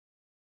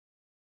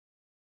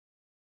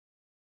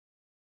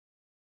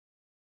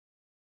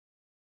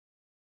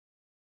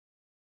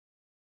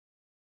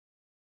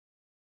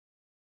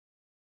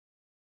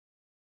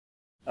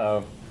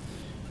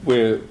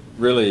We're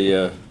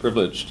really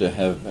privileged to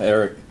have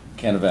Eric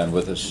Canavan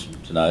with us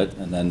tonight,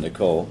 and then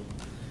Nicole.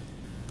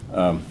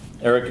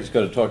 Eric is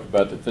going to talk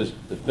about the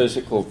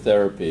physical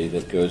therapy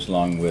that goes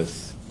along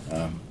with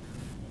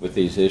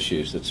these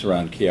issues that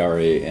surround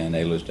Chiari and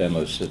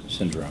Ehlers-Danlos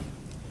syndrome,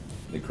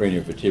 the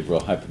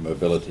craniovertebral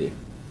hypermobility.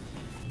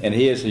 And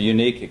he has a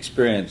unique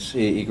experience.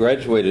 He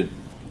graduated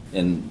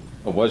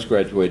was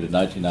graduated in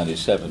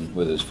 1997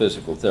 with his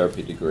physical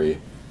therapy degree,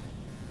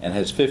 and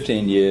has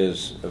 15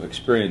 years of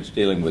experience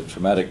dealing with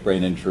traumatic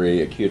brain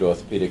injury, acute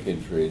orthopedic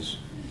injuries,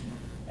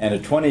 and a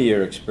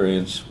 20-year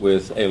experience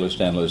with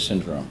Ehlers-Danlos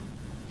syndrome.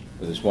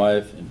 With his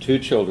wife and 2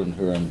 children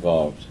who are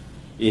involved,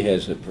 he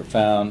has a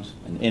profound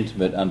and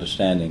intimate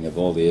understanding of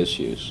all the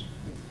issues.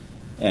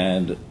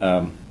 And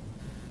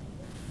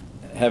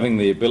having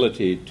the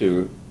ability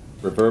to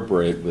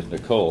reverberate with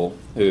Nicole,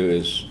 who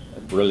is a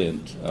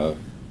brilliant,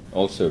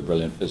 also a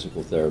brilliant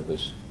physical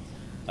therapist,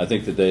 I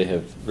think that they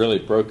have really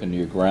broken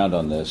new ground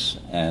on this,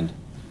 and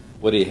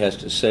what he has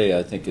to say,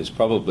 I think, is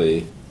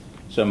probably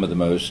some of the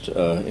most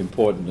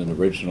important and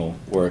original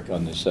work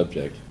on this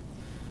subject.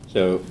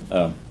 So,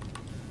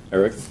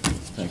 Eric,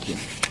 thank you.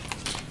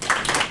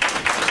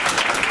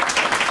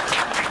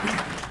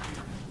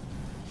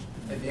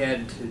 I've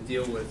had to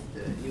deal with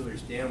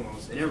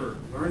Ehlers-Danlos. I never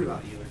learned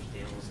about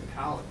Ehlers-Danlos in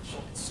college.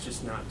 It's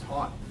just not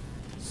taught.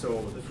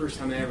 So the first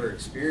time I ever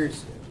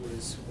experienced it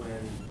was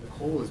when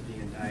Nicole was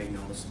being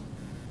diagnosed.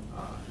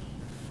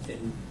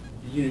 And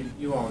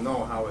you all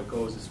know how it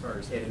goes as far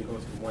as having to go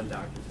from one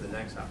doctor to the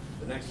next doctor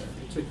to the next doctor.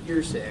 It took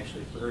years to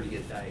actually for her to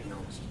get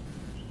diagnosed.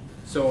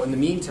 So in the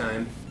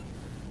meantime,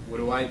 what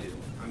do?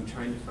 I'm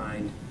trying to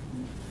find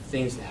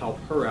things to help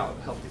her out,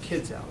 help the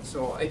kids out.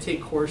 So I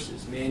take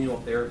courses, manual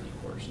therapy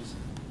courses,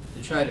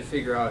 to try to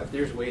figure out if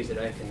there's ways that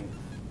I can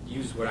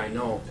use what I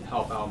know to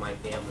help out my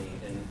family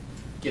and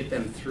get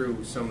them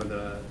through some of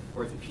the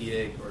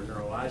orthopedic or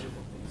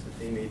neurological things that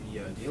they may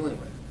be dealing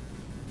with.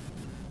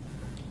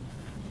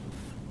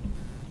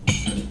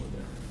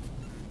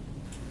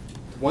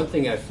 One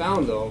thing I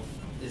found, though,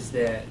 is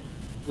that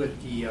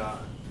with the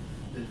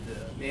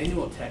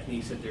manual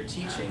techniques that they're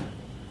teaching,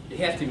 they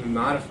have to be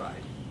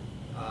modified.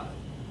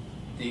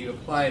 They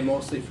apply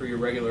mostly for your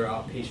regular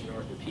outpatient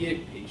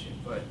orthopedic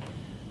patient, but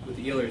with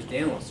the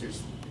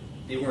Ehlers-Danlos,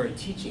 they weren't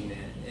teaching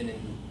that, and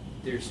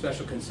there's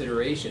special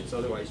considerations.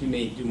 Otherwise, you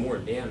may do more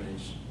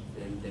damage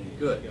than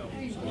good.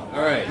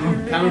 All right,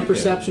 common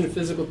perception of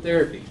physical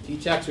therapy.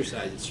 Teach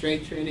exercises,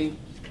 strength training,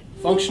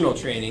 functional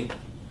training,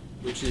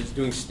 which is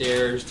doing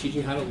stairs,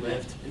 teaching how to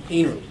lift, and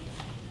pain relief.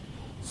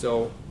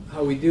 So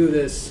how we do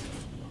this,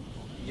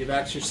 we give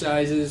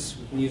exercises,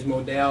 we can use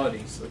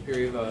modalities. So here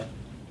you have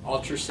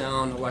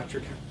ultrasound,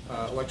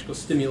 electrical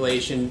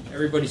stimulation.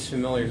 Everybody's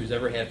familiar who's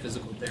ever had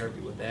physical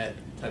therapy with that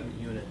type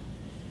of unit.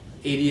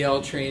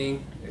 ADL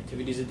training,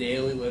 activities of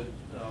daily living.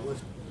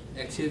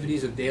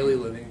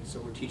 So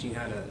we're teaching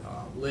how to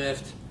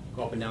lift,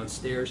 go up and down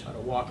stairs, how to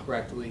walk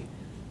correctly.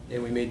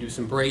 And we may do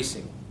some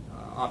bracing,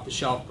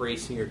 off-the-shelf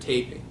bracing or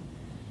taping.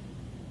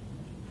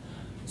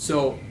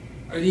 So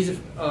are these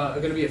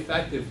going to be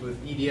effective with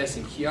EDS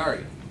and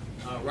Chiari?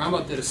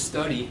 Rambam did a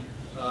study,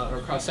 or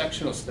a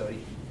cross-sectional study,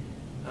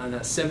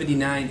 on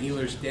 79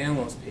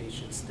 Ehlers-Danlos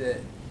patients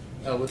that,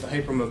 with the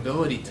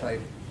hypermobility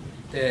type,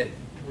 that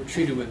were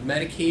treated with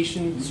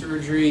medication,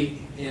 surgery,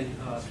 and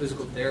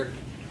physical therapy.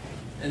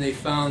 And they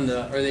found,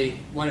 or they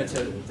wanted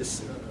to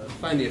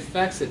find the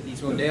effects that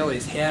these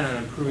modalities had on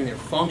improving their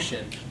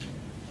function.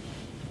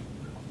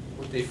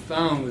 What they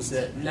found was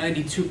that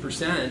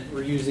 92%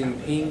 were using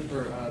pain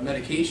or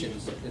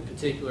medications, in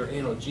particular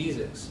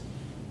analgesics.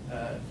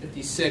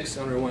 56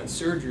 underwent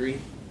surgery,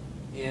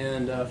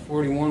 and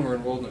 41 were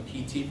enrolled in a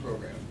PT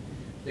program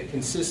that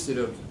consisted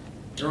of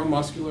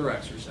neuromuscular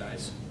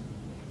exercise,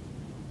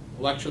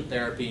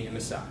 electrotherapy, and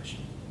massage.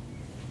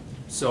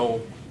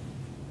 So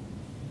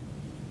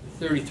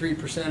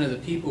 33% of the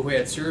people who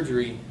had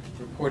surgery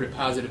reported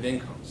positive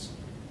incomes.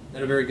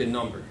 Not a very good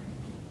number.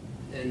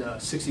 And a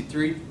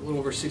little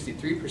over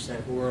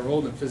 63% who were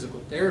enrolled in physical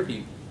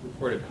therapy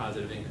reported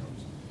positive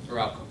incomes or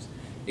outcomes.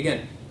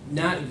 Again,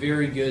 not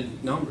very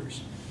good numbers.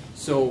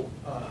 So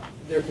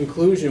their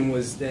conclusion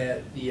was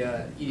that the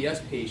EDS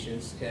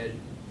patients had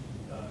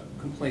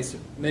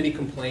many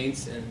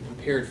complaints and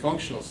impaired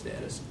functional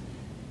status,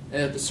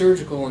 and that the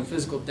surgical and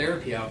physical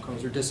therapy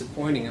outcomes are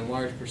disappointing in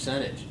large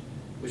percentage,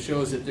 which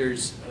shows that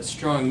there's a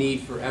strong need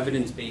for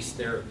evidence-based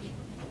therapy.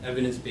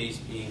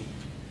 Evidence-based being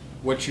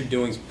what you're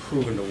doing is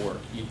proven to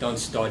work. You've done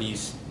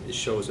studies, it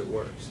shows it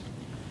works.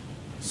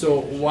 So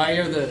why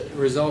are the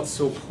results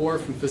so poor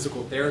from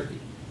physical therapy?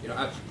 You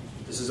know,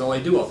 this is all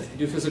I do all day. I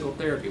do physical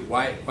therapy.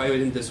 Why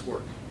didn't this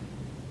work?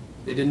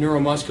 They did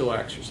neuromuscular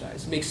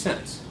exercise. It makes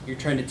sense. You're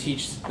trying to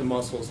teach the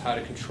muscles how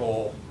to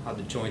control how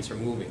the joints are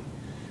moving.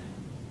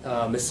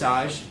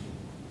 Massage,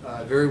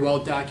 very well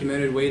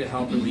documented way to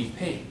help relieve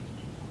pain.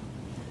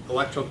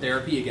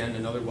 Electrotherapy, again,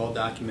 another well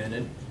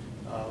documented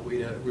way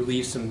to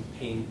relieve some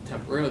pain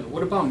temporarily. But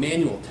what about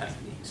manual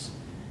techniques?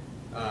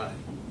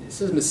 It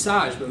says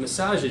massage, but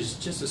massage is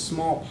just a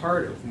small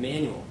part of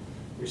manual.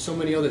 There's so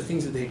many other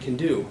things that they can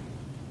do.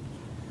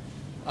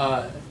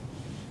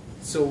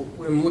 So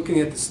when I'm looking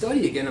at the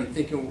study again, I'm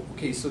thinking,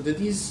 okay, so did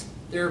these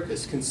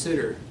therapists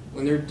consider,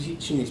 when they're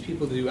teaching these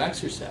people to do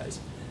exercise,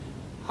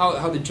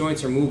 how the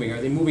joints are moving? Are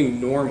they moving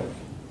normally,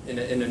 in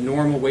a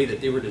normal way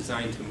that they were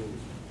designed to move?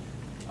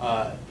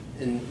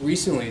 And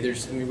recently,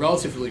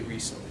 relatively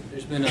recently,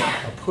 there's been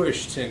a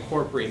push to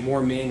incorporate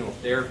more manual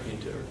therapy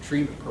into our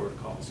treatment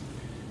protocols.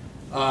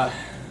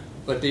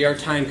 But they are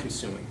time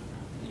consuming.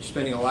 You're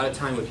spending a lot of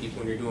time with people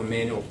when you're doing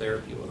manual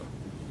therapy with them.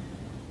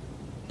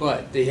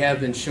 But they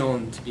have been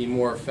shown to be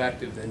more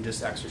effective than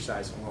just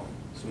exercise alone.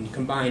 So when you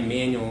combine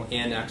manual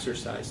and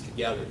exercise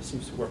together, it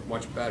seems to work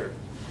much better.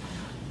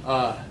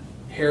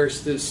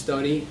 Harris did a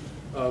study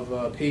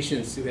of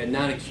patients who had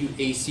non-acute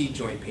AC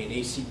joint pain,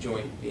 AC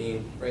joint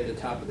being right at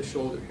the top of the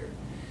shoulder here.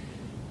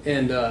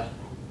 And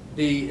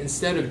they,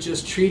 instead of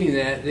just treating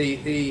that,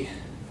 they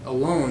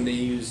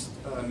used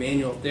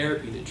manual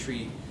therapy to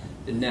treat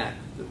the neck,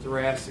 the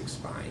thoracic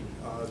spine,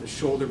 the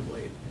shoulder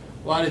blade.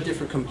 A lot of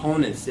different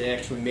components that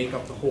actually make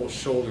up the whole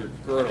shoulder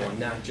girdle and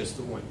not just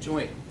the one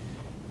joint.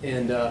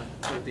 And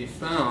what they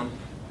found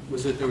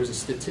was that there was a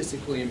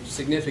statistically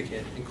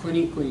significant and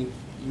clinically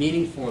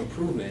meaningful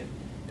improvement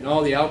in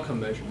all the outcome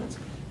measurements.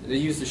 They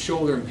used the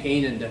shoulder and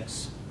pain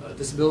index,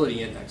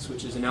 disability index,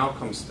 which is an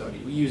outcome study.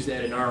 We use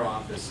that in our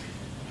office.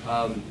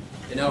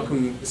 An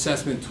outcome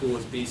assessment tool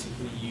is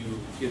basically you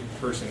give the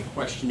person a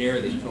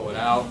questionnaire, they fill it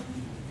out.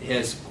 It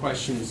has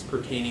questions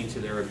pertaining to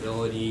their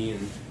ability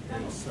and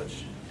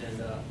such,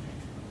 and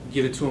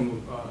give it to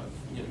them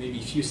maybe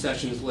a few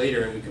sessions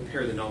later, and we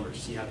compare the numbers,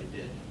 see how they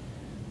did.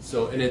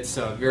 So, and it's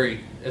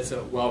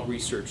a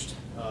well-researched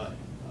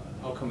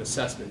outcome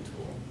assessment tool.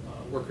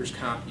 Workers'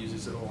 Comp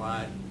uses it a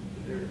lot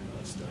in their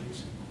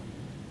studies.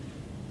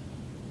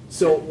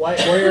 So why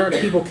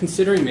aren't people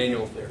considering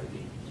manual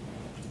therapy?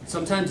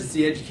 Sometimes it's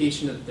the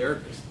education of the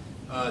therapist.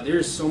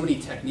 There's so many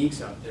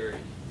techniques out there.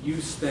 You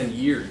spend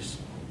years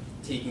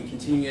taking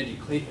continuing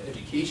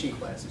education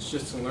classes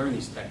just to learn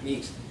these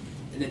techniques.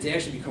 And then to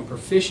actually become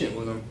proficient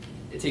with them,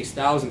 it takes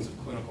thousands of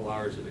clinical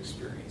hours of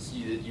experience.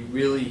 You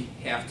really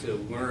have to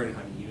learn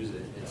how to use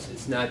it.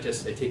 It's not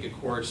just I take a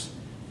course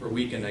for a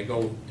week and I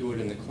go do it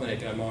in the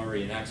clinic and I'm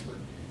already an expert.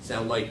 It's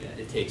not like that.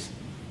 It takes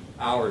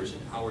hours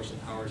and hours and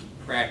hours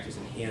of practice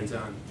and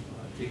hands-on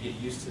to get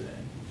used to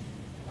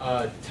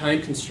that.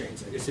 Time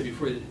constraints, like I said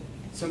before,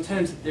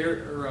 sometimes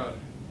the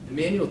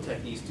manual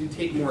techniques do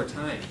take more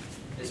time,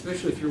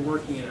 especially if you're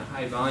working in a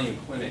high-volume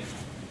clinic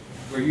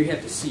where you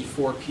have to see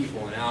 4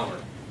 people an hour.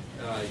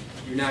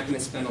 You're not going to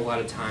spend a lot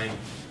of time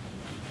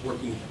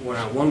working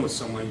one-on-one with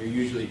someone. You're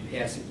usually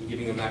passing and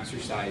giving them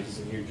exercises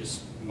and you're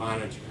just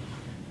monitoring.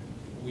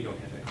 We don't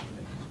have that.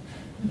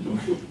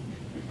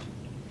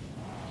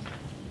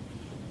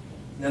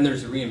 And then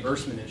there's the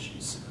reimbursement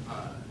issues.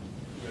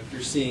 If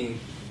you're seeing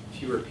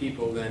fewer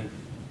people, then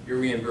your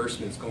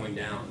reimbursement's going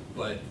down.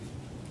 But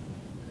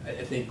I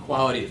think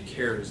quality of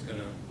care is going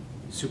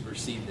to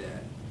supersede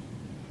that.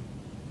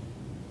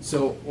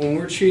 So when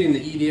we're treating the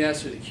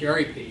EDS or the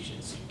Chiari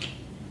patients,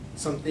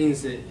 some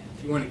things that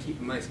if you want to keep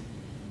in mind,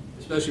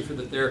 especially for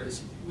the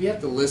therapist, we have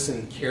to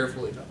listen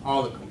carefully to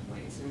all the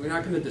complaints. And we're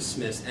not going to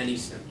dismiss any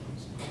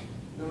symptoms,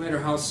 no matter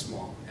how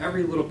small.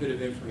 Every little bit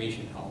of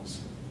information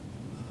helps.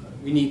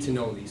 We need to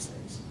know these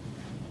things.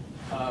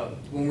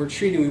 When we're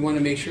treating, we want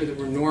to make sure that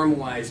we're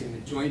normalizing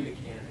the joint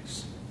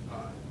mechanics.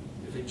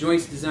 If a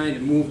joint's designed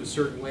to move a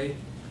certain way,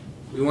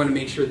 we want to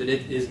make sure that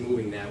it is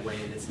moving that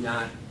way and it's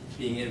not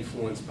being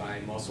influenced by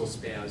muscle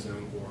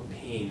spasm or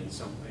pain in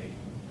some way.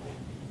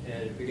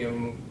 And we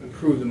can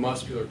improve the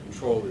muscular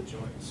control of the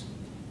joints.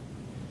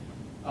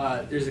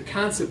 There's a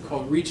concept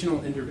called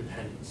regional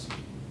interdependence.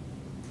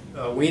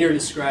 Weiner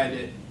described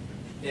it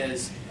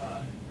as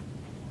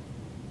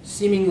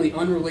seemingly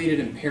unrelated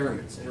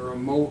impairments in a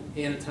remote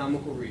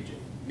anatomical region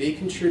may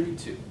contribute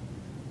to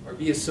or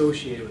be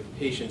associated with the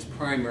patient's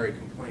primary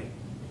complaint.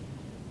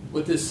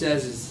 What this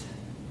says is,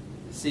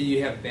 say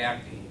you have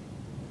back pain.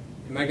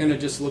 Am I going to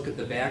just look at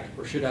the back,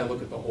 or should I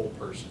look at the whole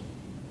person?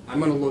 I'm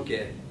going to look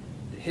at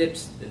the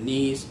hips, the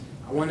knees.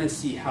 I want to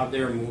see how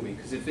they're moving,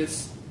 because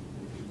if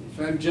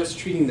I'm just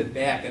treating the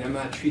back and I'm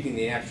not treating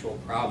the actual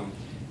problem,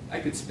 I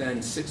could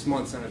spend 6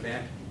 months on a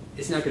back.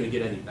 It's not going to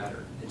get any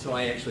better until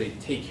I actually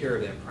take care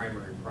of that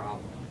primary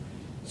problem.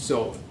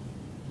 So,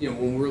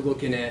 when we're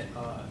looking at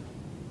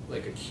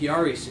like a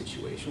Chiari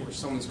situation where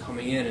someone's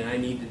coming in and I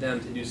need them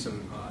to do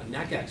some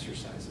neck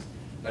exercises,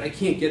 but I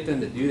can't get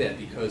them to do that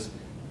because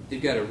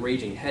they've got a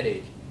raging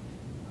headache,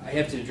 I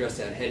have to address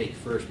that headache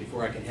first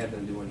before I can have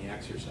them do any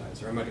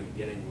exercise, or I'm not going to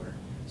get anywhere.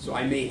 So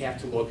I may have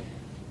to look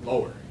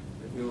lower.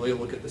 Maybe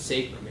look at the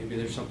sacrum. Maybe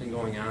there's something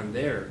going on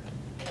there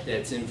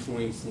that's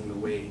influencing the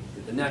way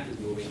that the neck is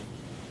moving.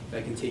 If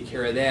I can take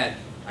care of that,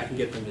 I can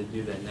get them to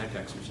do that neck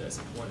exercise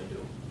if I want to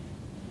do.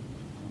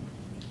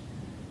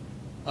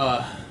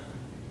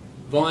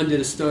 Vaughn did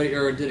a study,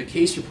 or did a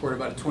case report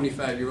about a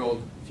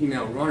 25-year-old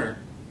female runner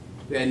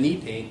who had knee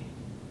pain,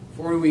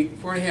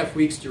 4.5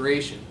 weeks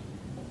duration.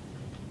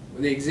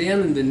 When they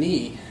examined the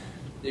knee,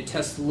 they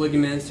tested the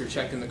ligaments, they're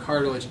checking the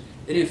cartilage.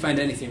 They didn't find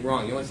anything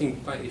wrong. The only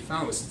thing they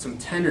found was some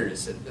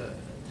tenderness at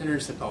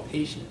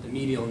palpation at the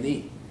medial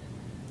knee.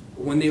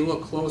 But when they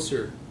looked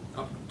closer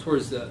up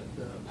towards the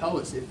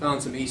pelvis, they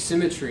found some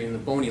asymmetry in the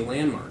bony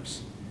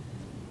landmarks.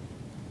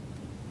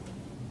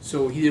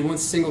 So he did one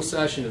single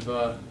session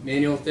of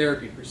manual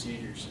therapy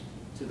procedures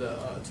to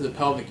the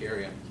pelvic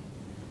area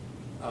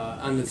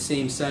on the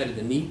same side of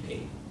the knee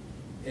pain,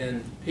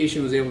 and the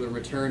patient was able to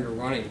return to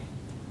running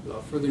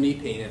further knee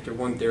pain after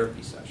one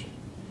therapy session.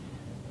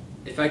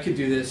 If I could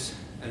do this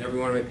on every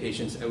one of my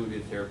patients, I would be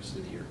the therapist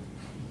of the year.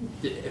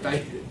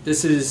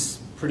 This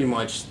is pretty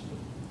much,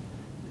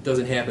 it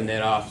doesn't happen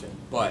that often,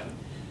 but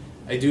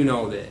I do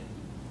know that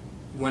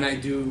when I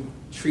do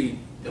treat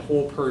the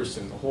whole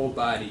person, the whole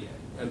body,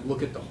 and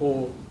look at the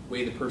whole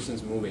way the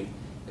person's moving,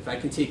 if I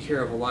can take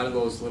care of a lot of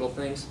those little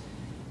things,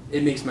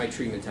 it makes my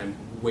treatment time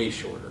way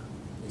shorter.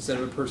 Instead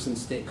of a person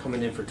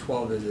coming in for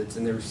 12 visits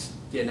and they're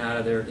getting out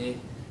of there,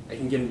 I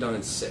can get them done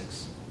in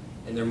 6.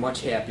 And they're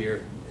much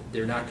happier.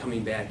 They're not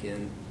coming back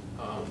in.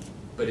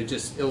 But it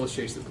just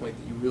illustrates the point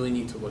that you really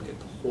need to look at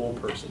the whole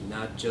person,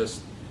 not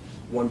just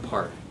one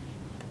part.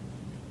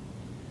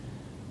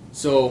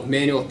 So,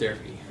 manual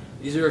therapy.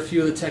 These are a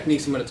few of the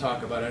techniques I'm going to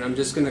talk about, and I'm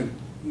just going to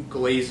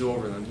glaze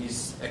over them.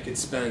 I could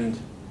spend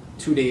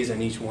 2 days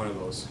on each one of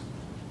those.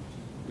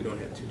 We don't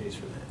have 2 days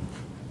for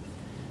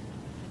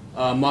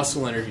that.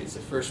 Muscle energy is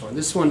the first one.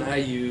 This one I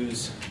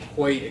use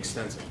quite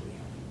extensively.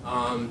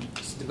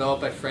 It's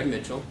developed by Fred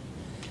Mitchell.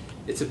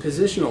 It's a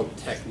positional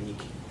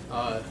technique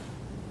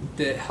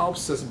that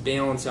helps us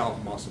balance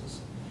out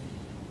muscles.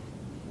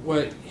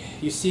 What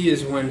you see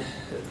is when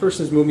a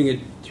person is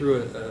moving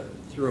through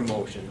a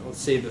motion, let's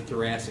say the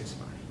thoracic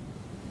spine,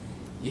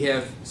 you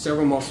have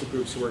several muscle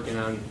groups working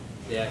on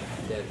that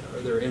or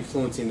they're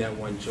influencing that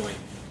one joint.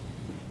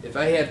 If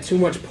I have too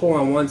much pull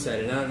on one side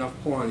and not enough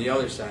pull on the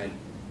other side,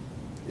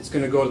 it's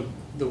going to go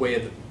the way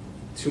of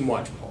too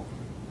much pull.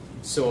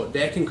 So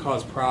that can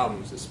cause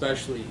problems,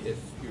 especially if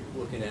you're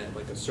looking at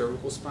like a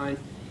cervical spine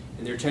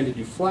and they're trying to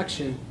do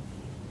flexion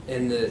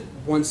and the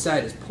one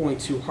side is pulling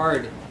too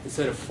hard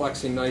instead of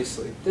flexing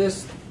nicely.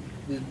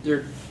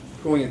 They're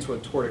going into a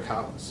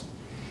torticollis.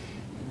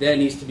 That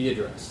needs to be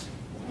addressed.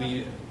 How can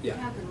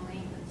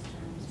layman's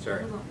terms?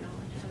 Sorry. People don't know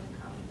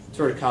what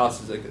torticollis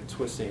is. Torticollis is like a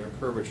twisting or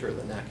curvature of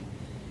the neck.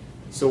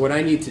 So what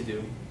I need to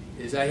do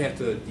is I have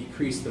to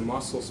decrease the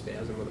muscle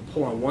spasm with a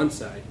pull on one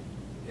side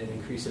and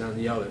increase it on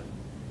the other.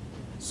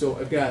 So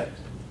I've got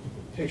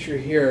a picture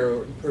here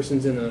where the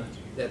person's in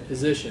that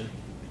position,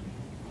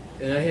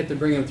 and I have to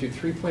bring them through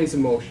 3 planes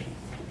of motion.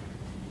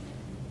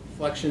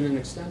 Flexion and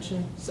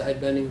extension, side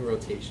bending, and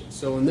rotation.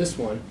 So in this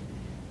one,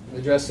 I'm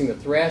addressing the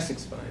thoracic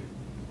spine,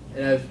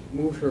 and I've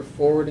moved her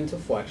forward into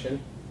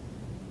flexion,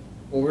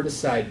 over to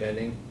side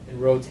bending,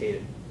 and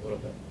rotated a little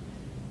bit.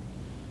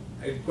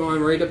 I've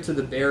gone right up to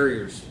the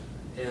barriers,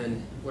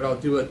 and what I'll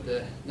do at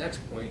the next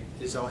point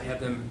is I'll have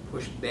them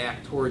push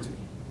back towards me.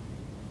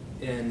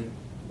 And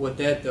what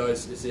that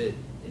does is it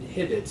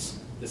inhibits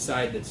the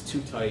side that's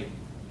too tight,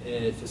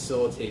 and it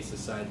facilitates the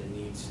side that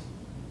needs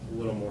a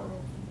little more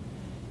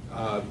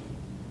room.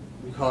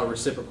 We call it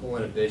reciprocal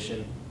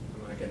inhibition.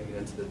 I'm not going to get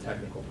into the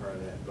technical part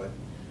of that, but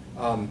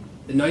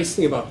the nice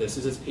thing about this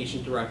is it's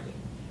patient directed.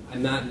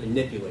 I'm not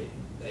manipulating.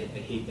 I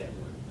hate that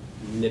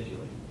word,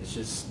 manipulate.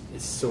 It's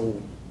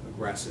so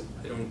aggressive.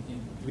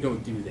 We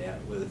don't do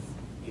that with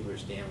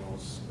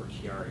Ehlers-Danlos or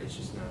Chiari. It's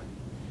just not.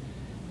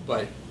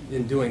 But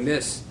in doing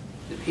this,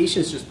 the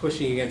patient's just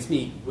pushing against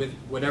me with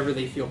whatever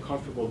they feel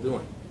comfortable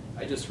doing.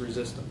 I just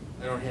resist them.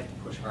 I don't have to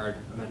push hard.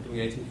 I'm not doing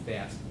anything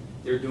fast.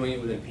 They're doing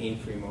it within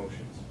pain-free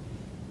motions.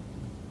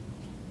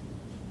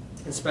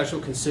 And special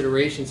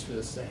considerations for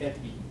this, I have to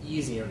be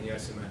easy on the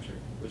isometric,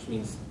 which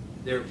means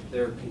their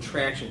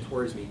contraction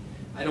towards me.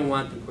 I don't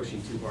want them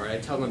pushing too hard. I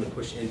tell them to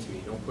push into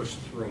me, don't push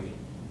through me.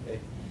 Okay?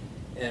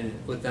 And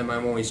with them,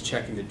 I'm always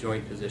checking the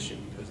joint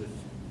position, because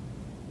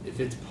if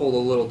it's pulled a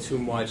little too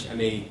much, I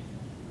may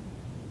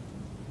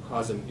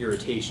cause them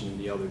irritation in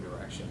the other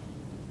direction.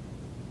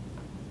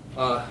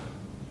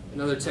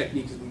 Another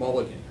technique is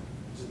Mulligan.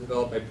 This is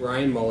developed by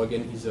Brian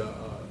Mulligan. He's a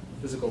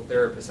physical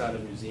therapist out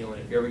of New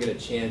Zealand. If you ever get a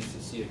chance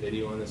to see a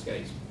video on this guy,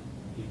 he's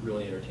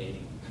really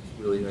entertaining. He's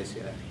a really nice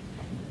guy.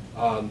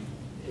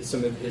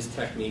 Some of his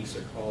techniques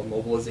are called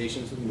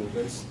mobilizations with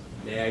movements,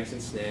 nags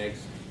and snags.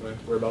 You don't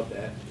have to worry about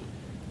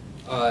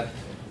that.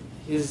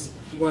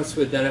 He wants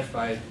to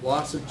identify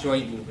loss of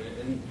joint movement,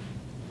 and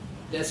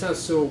that's not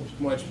so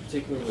much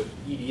particular with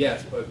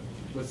EDS, but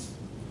what's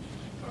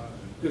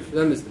good for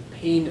them is the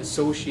pain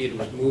associated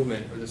with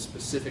movement or the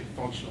specific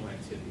functional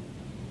activity.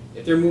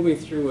 If they're moving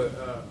through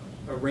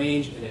a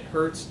range and it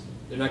hurts,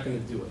 they're not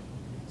going to do it.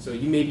 So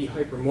you may be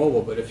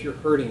hypermobile, but if you're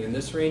hurting in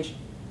this range,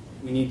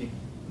 we need to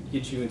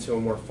get you into a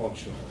more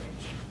functional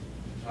range.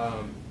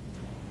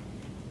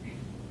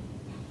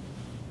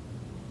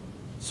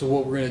 So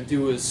what we're going to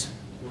do is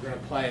we're going to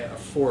apply a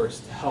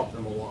force to help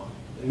them along.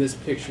 In this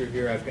picture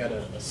here, I've got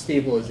a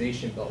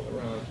stabilization belt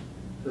around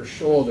her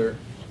shoulder,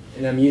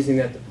 and I'm using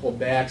that to pull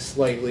back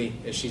slightly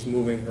as she's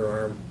moving her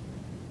arm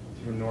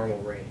through normal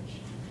range.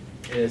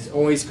 And it's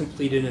always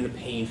completed in a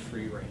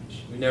pain-free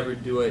range. We never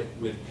do it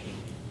with pain.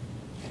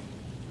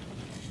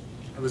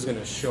 I was going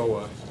to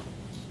show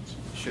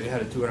you how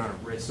to do it on a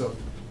wrist. So,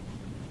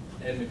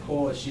 and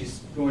Nicole, as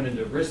she's going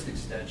into wrist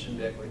extension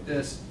back like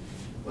this,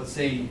 let's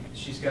say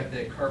she's got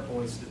that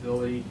carpal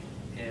instability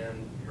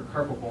and her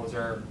carpal bones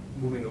are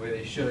moving the way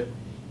they should,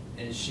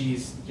 and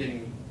she's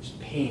getting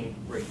pain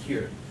right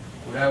here.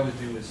 What I would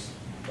do is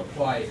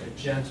apply a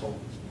gentle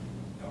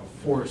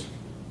force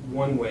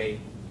one way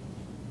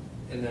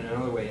and then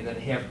another way, and then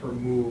have her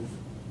move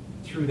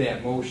through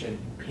that motion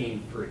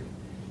pain-free.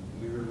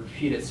 We would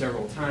repeat it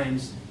several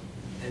times,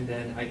 and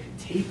then I could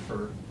tape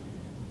her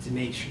to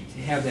make sure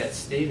to have that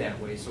stay that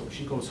way. So if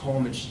she goes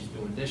home and she's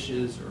doing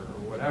dishes or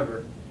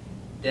whatever,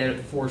 that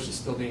force is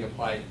still being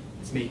applied.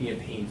 It's making it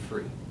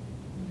pain-free.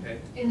 Okay.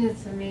 And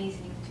it's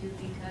amazing too,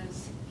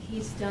 because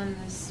he's done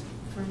this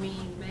for me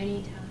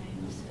many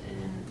times,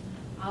 and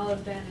I'll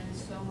have been in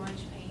so much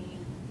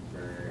pain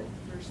for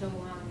so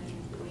long,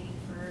 and waiting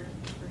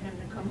for him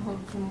to come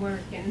home from work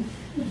and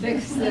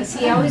fix this.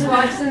 He always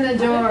walks in the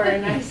door,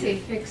 and I say,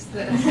 "Fix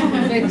this,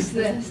 fix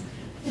this,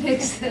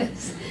 fix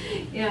this."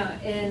 Yeah,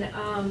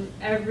 and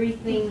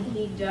everything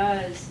he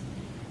does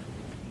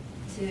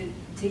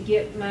to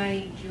get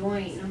my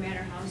joint, no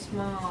matter how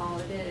small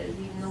it is,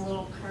 even the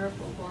little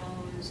carpal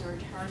bones or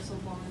tarsal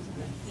bones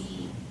in the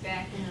feet,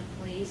 back into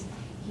place,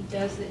 he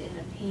does it in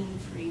a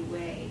pain-free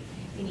way.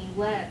 And he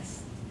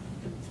lets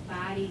the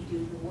body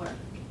do the work.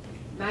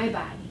 My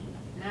body,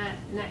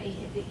 not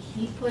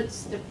he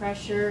puts the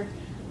pressure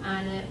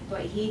on it,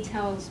 but he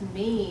tells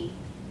me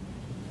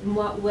in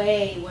what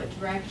way, what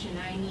direction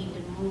I need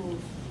to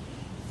move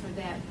for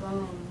that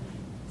bone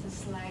to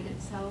slide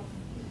itself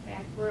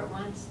back where it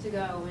wants to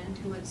go,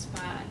 into its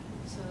spot,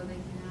 so they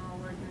can all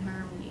work in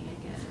harmony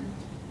again.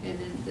 And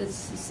then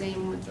it's the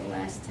same with the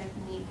last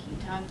technique you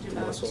talked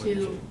about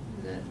too,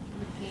 the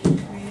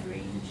pain-free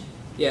range.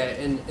 Yeah,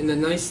 and the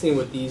nice thing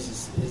with these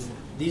is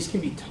these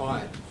can be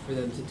taught for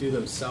them to do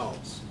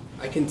themselves.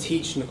 I can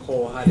teach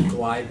Nicole how to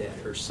glide that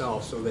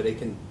herself so that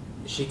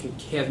she can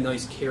have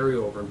nice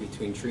carryover in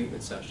between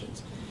treatment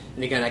sessions.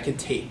 And again, I can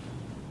tape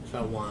if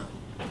I want.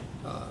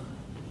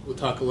 We'll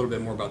talk a little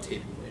bit more about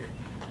taping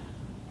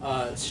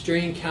later.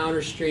 Strain,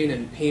 counter strain,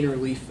 and pain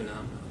relief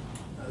phenomena.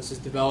 This is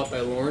developed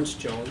by Lawrence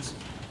Jones.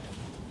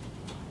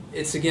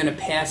 It's again a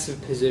passive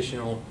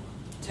positional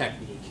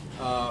technique.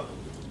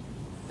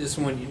 This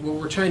one, what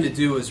we're trying to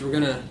do is we're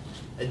going to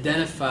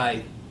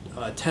identify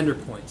tender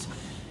points.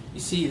 You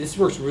see, this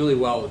works really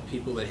well with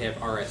people that have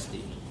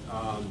RSD.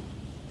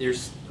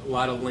 There's a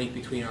lot of link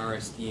between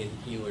RSD and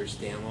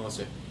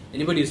Ehlers-Danlos.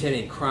 Anybody who's had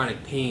any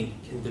chronic pain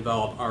can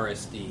develop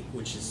RSD,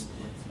 which is,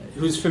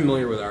 who's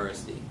familiar with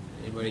RSD?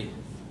 Anybody?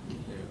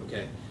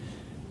 Okay.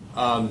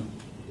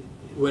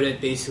 What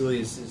it basically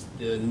is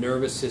the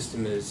nervous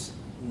system is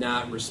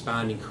not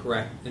responding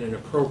correct in an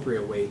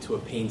appropriate way to a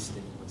pain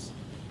stimulus.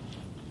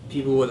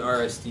 People with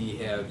RSD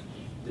have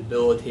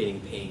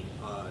debilitating pain.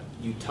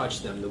 You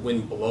touch them, the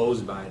wind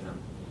blows by them.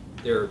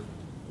 Their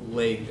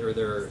leg or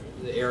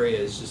the area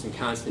is just in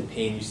constant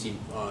pain. You see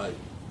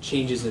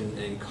changes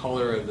in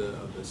color of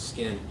the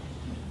skin.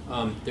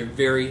 They're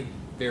very,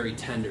 very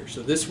tender.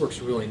 So this works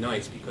really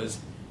nice because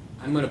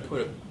I'm going to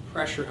put a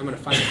pressure. I'm going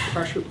to find a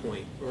pressure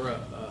point or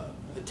a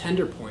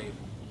tender point,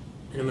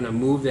 and I'm going to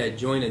move that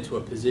joint into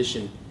a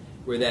position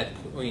where that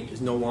point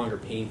is no longer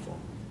painful.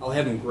 I'll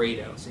have them grade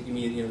out. So give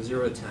me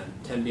 0 to 10,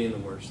 10 being the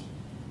worst.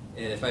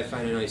 And if I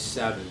find a nice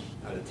 7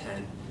 out of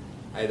 10,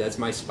 that's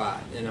my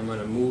spot. And I'm going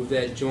to move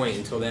that joint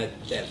until that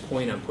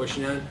point I'm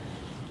pushing on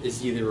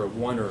is either a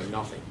 1 or a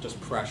nothing,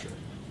 just pressure.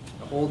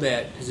 I hold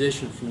that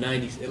position for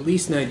at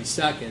least 90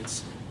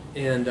 seconds,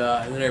 and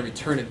then I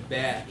return it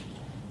back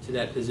to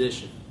that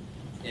position.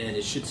 And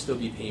it should still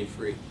be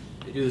pain-free.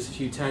 I do this a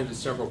few times at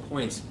several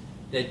points.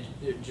 That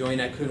joint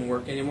I couldn't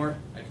work anymore,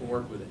 I can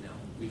work with it now.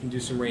 We can do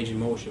some range of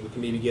motion. We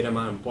can maybe get them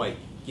on a bike,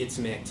 get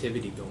some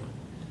activity going.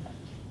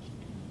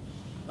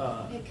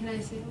 Hey, can I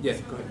say go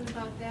something ahead.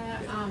 about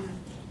that? Yeah.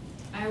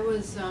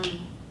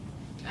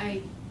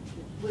 I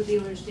with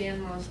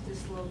Ehlers-Danlos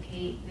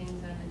dislocate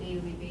things on a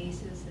daily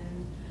basis,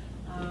 and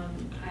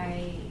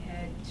I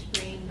had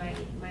sprained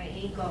my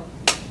ankle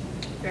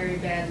very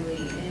badly,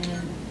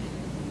 and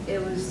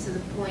it was to the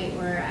point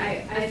where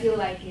I feel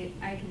like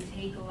I can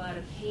take a lot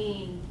of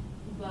pain,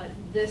 but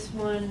this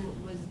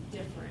one was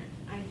different.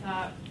 I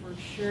thought for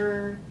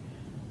sure,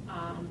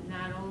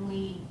 not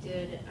only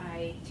did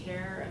I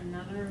tear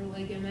another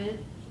ligament,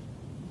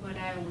 but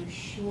I was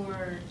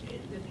sure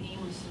the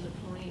pain was to the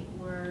point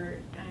where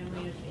I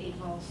might have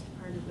avulsed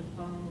part of the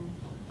bone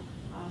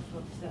off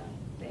of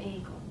the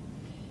ankle.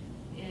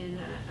 And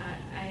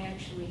I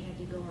actually had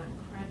to go on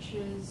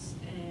crutches,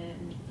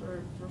 and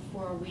for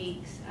 4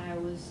 weeks I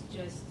was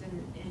just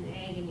in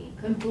agony.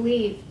 Couldn't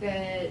believe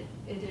that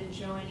it didn't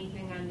show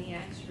anything on the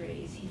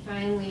x-rays. He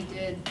finally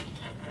did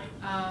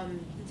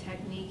the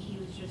technique he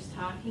was just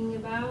talking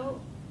about.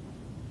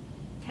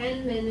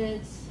 10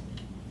 minutes,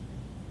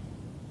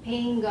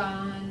 pain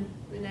gone.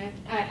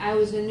 I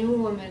was a new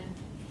woman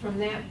from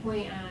that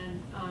point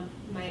on.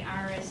 my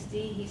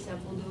RSD, he said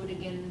we'll do it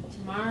again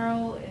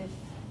tomorrow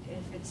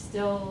if it's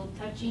still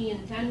touchy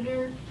and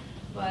tender,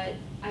 but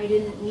I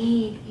didn't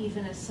need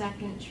even a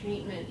second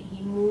treatment.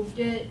 He moved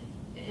it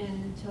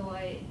until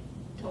I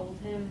told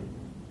him,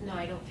 no,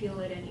 I don't feel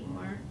it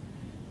anymore,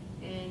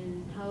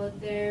 and held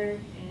it there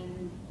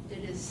and did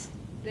his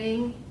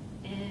thing,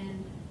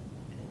 and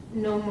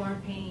no more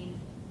pain.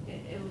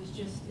 It was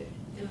just,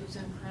 it was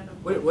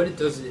incredible. What it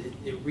does is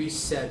it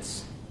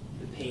resets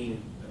the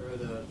pain, or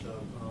the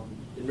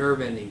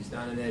nerve endings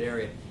down in that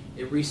area.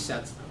 It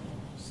resets them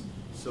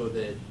so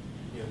that,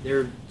 you know,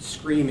 they're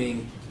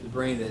screaming to the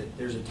brain that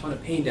there's a ton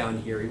of pain down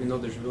here, even though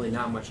there's really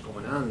not much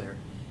going on there.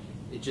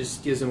 It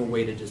just gives them a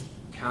way to just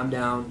calm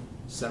down,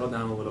 settle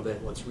down a little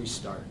bit. Let's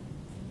restart.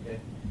 Okay.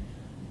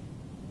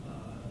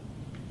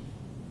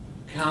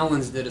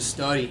 Collins did a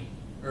study,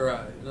 or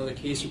another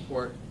case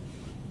report,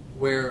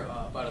 where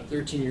about a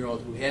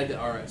 13-year-old who had the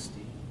RSD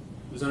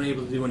was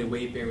unable to do any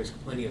weight bearing, was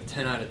complaining of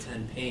 10 out of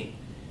 10 pain.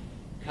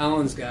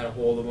 Collins got a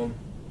hold of him,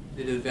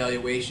 did an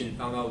evaluation,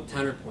 found out what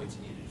tenor points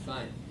he needed to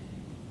find.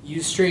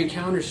 Used strain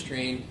counter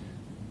strain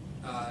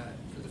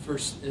for the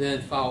first, and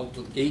then followed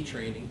with gait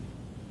training.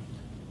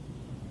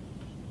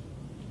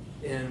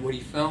 And what he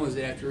found was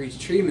that after each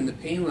treatment, the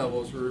pain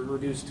levels were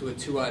reduced to a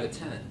 2 out of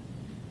 10.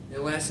 It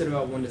lasted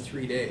about 1 to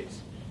 3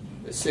 days.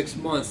 At 6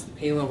 months, the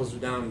pain levels were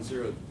down to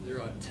 0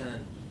 out of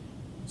 10.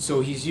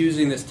 So he's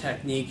using this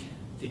technique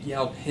to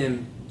help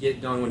him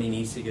get done when he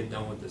needs to get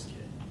done with this kid.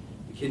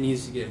 The kid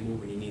needs to get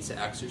moving. He needs to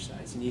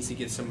exercise. He needs to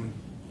get some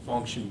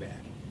function back.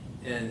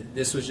 And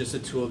this was just a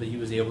tool that he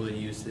was able to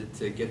use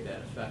to get that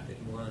effect that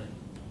he wanted.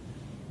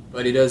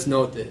 But he does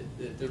note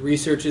that the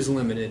research is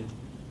limited,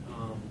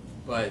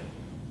 but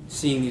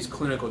seeing these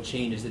clinical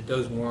changes, it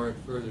does warrant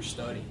further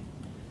study.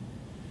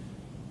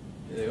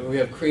 We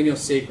have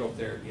craniosacral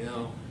therapy.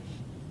 Now,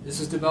 this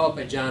was developed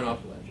by John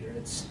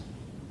Upledger.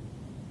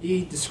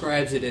 He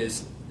describes it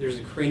as there's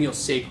a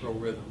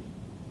craniosacral rhythm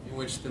in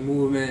which the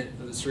movement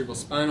of the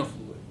cerebrospinal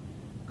fluid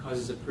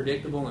causes a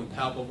predictable and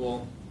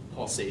palpable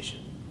pulsation.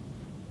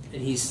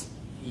 And he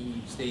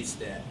states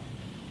that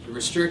the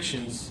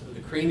restrictions of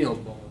the cranial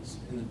bones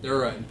and the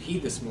dura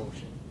impede this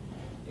motion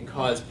and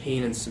cause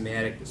pain and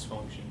somatic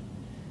dysfunction.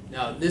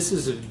 Now, this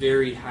is a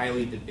very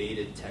highly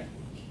debated technique.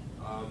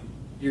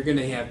 You're going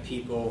to have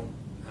people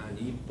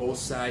on both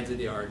sides of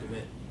the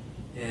argument,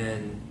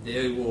 and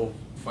they will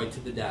fight to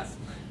the death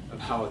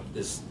about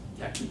this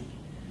technique.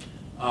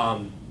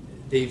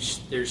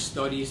 There's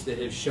studies that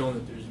have shown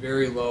that there's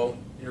very low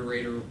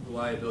inter-rater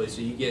reliability.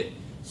 So you get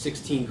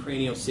 16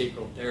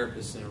 craniosacral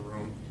therapists in a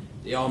room.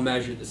 They all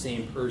measure the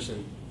same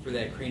person for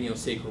that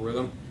craniosacral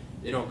rhythm.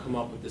 They don't come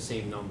up with the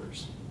same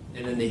numbers.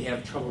 And then they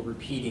have trouble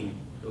repeating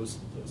those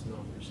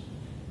numbers.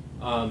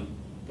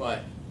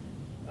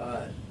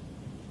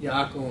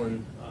 Jaakko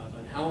and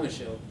Van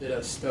Helmenschild did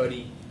a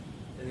study,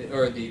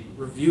 they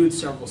reviewed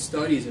several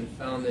studies and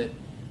found that,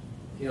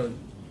 you know,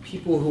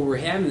 people who were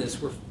having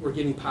this were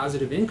getting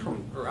positive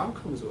income or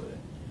outcomes with it.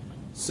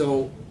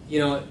 So, you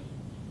know,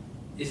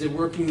 is it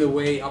working the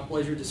way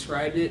Upledger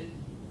described it?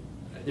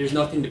 There's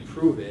nothing to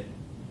prove it,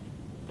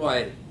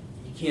 but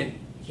you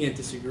can't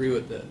disagree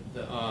with the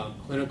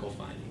clinical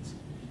findings.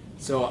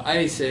 So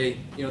I say,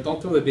 you know,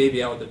 don't throw the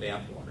baby out with the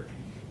bathwater.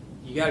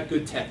 You got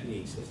good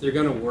techniques. If they're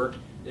going to work,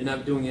 they're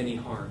not doing any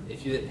harm.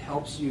 If it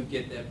helps you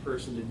get that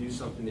person to do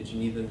something that you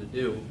need them to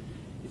do,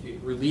 if it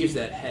relieves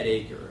that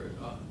headache or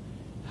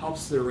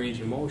helps their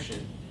range of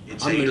motion.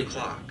 It's 8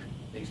 o'clock.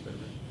 Thanks, Ben.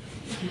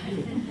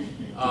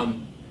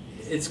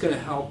 It's going to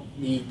help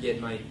me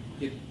get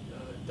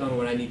done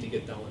what I need to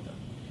get done with them.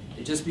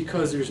 And just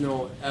because there's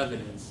no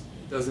evidence,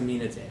 it doesn't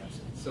mean it's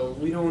absent. So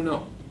we don't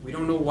know. We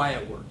don't know why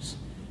it works.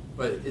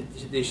 But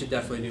they should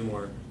definitely do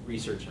more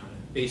research on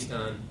it based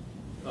on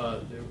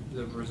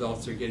the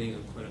results they're getting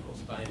in clinical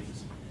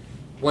findings.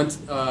 One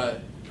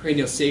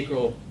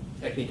craniosacral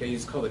technique I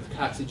use is called the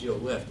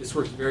coccygeal lift. This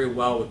works very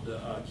well with the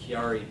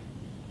Chiari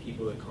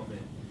people that come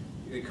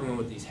in. They come in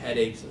with these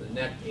headaches and the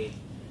neck pain.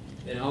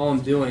 And all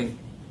I'm doing,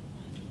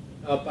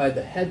 up by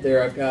the head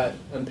there,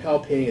 I'm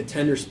palpating a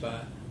tender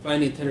spot,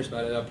 finding a tender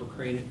spot at the upper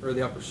cranial, or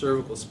the upper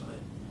cervical spine.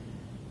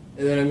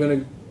 And then I'm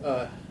going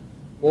to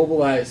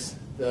mobilize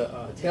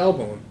the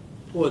tailbone,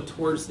 pull it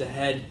towards the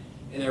head,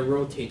 and I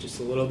rotate just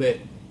a little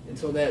bit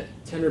until that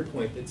tender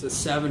point, that's a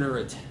 7 or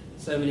a 10,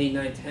 7, 8,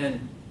 9,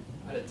 10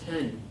 out of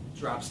 10,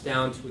 drops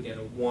down to, again,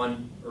 a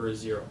 1 or a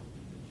 0.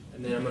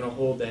 And then I'm going to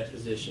hold that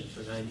position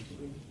for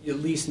at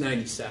least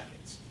 90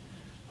 seconds.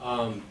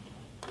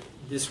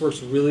 This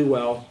works really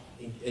well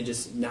in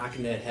just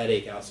knocking that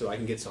headache out so I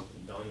can get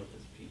something done with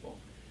these people.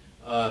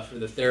 For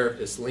the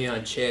therapist,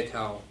 Leon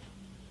Chatow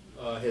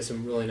has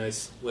some really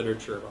nice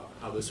literature about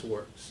how this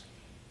works.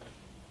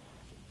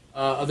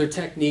 Other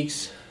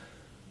techniques,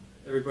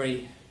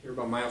 everybody hear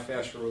about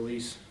myofascial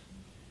release?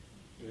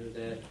 You know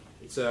that?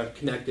 It's a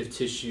connective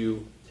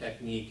tissue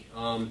technique.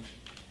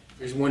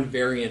 There's one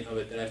variant of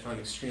it that I found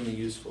extremely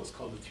useful. It's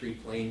called the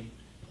 3-plane.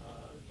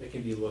 That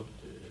can be looked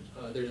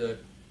at. There's a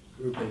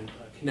group in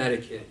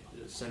Connecticut,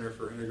 the Center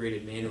for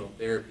Integrated Manual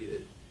Therapy,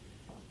 that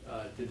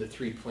did the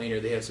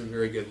three-planar. They have some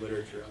very good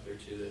literature out there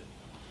too that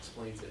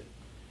explains it.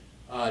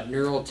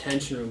 Neural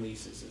tension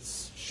releases.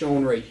 It's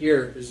shown right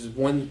here. This is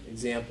one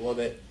example of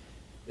it.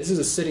 This is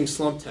a sitting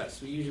slump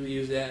test. We usually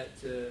use that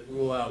to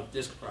rule out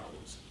disc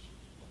problems.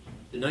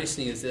 The nice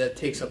thing is that it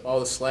takes up all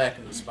the slack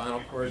in the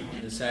spinal cord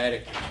and the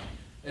sciatic.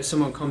 If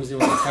someone comes in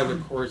with a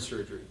tethered cord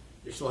surgery,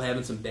 they're still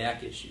having some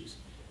back issues.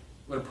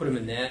 I'm going to put them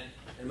in that.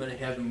 I'm going to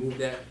have them move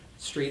that,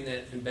 straighten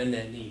that, and bend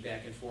that knee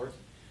back and forth.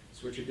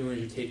 So what you're doing is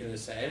you're taking the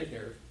sciatic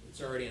nerve,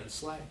 it's already on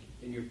slack,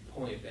 and you're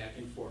pulling it back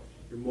and forth.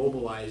 You're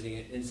mobilizing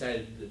it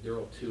inside the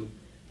dural tube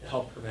to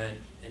help prevent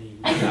any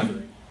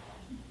recovery.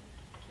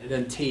 And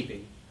then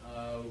taping.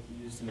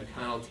 We use the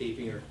McConnell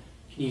taping or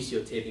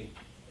kinesio taping.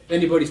 If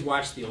anybody's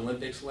watched the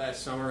Olympics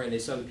last summer and they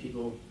saw the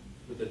people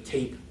with the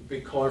tape,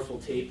 big colorful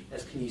tape,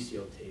 that's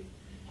kinesio tape.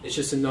 It's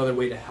just another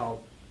way to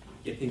help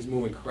get things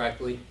moving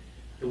correctly.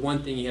 The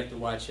one thing you have to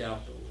watch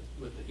out though,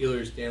 with the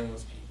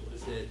Ehlers-Danlos people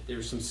is that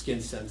there's some skin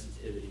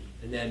sensitivity,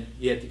 and then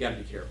you got to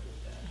be careful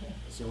with that.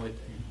 That's the only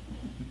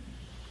thing.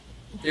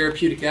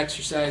 Therapeutic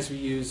exercise, we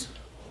use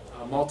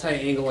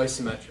multi-angle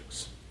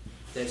isometrics.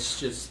 That's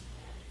just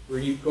where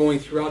you're going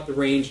throughout the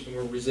range and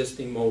we're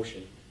resisting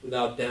motion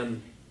without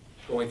them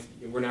going.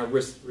 We're not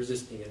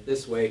resisting it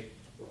this way.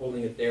 We're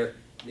holding it there,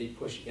 and they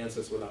push against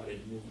us without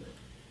any movement.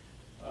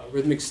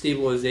 Rhythmic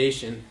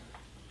stabilization.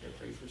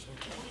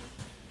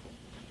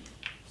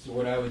 So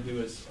what I would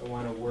do is I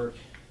want to work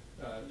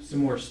some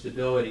more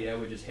stability. I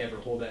would just have her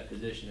hold that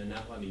position and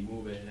not let me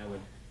move it, and I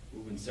would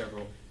move in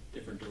several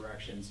different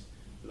directions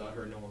without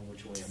her knowing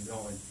which way I'm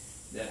going.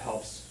 That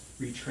helps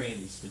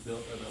retrain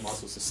the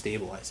muscles to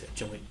stabilize that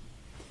joint.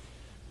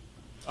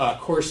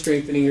 Core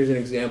strengthening, here's an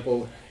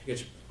example. You get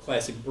your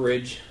classic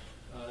bridge.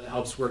 That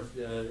helps work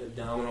the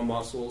abdominal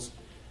muscles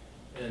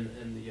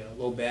and the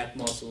low back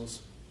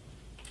muscles.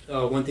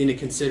 One thing to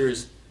consider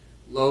is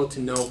low to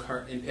no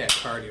impact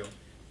cardio.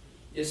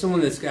 If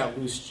someone that's got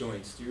loose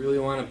joints, do you really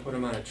want to put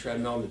them on a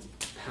treadmill that's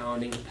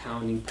pounding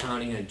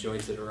on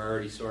joints that are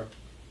already sore?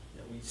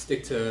 We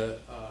stick to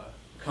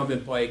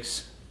recumbent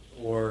bikes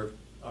or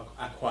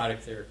aquatic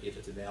therapy if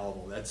it's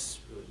available. That's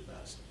really the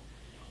best.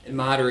 And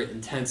moderate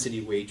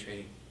intensity weight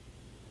training.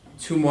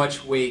 Too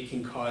much weight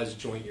can cause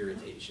joint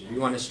irritation. We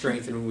want to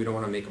strengthen them, we don't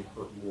want to make them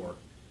hurt more.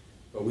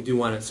 But we do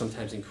want to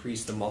sometimes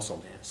increase the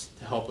muscle mass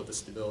to help with the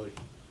stability.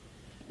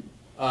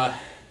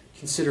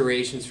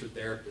 Considerations for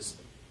therapists.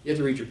 You have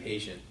to read your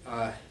patient.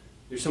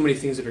 There's so many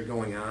things that are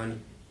going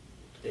on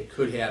that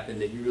could happen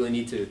that you really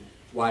need to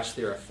watch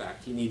their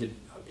effect. You need to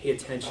pay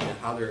attention to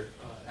how they're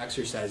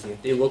exercising.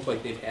 If they look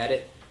like they've had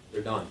it,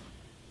 they're done.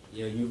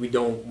 We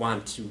don't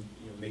want to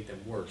make them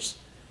worse.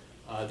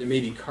 There may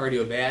be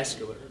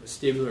cardiovascular or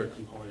vestibular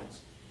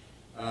components.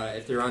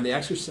 If they're on the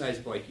exercise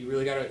bike, you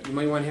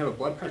might want to have a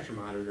blood pressure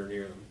monitor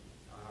near them.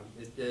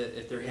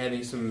 If they're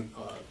having some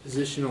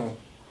positional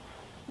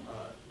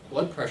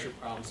blood pressure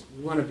problems,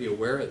 we want to be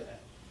aware of that.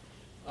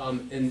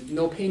 And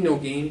no pain, no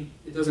gain,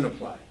 it doesn't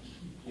apply.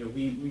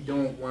 We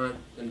don't want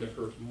them to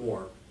hurt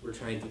more. We're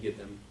trying to get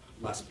them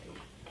less pain.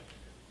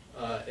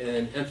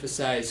 And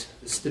emphasize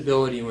the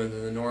stability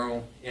within the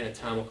normal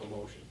anatomical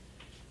motion.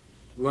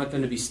 We want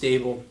them to be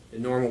stable, the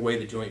normal way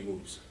the joint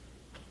moves.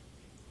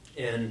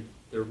 And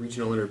the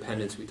regional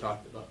interdependence we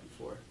talked about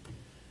before.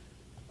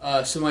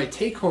 So my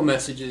take-home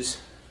messages,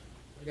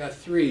 I got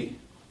 3.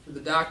 For the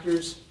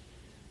doctors,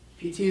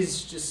 PT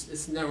is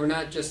just, we're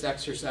not just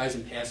exercise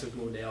and passive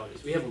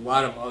modalities. We have a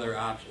lot of other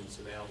options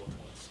available to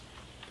us.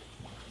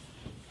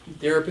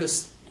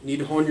 Therapists need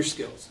to hone your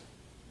skills.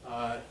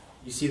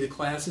 You see the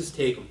classes,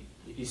 take them.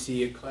 If you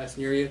see a class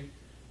near you,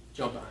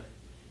 jump on it.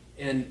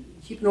 And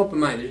keep an open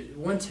mind.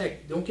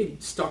 Don't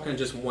get stuck on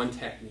just one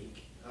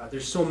technique.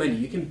 There's so many.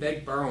 You can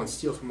beg, borrow, and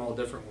steal from all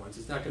different ones.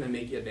 It's not going to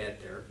make you a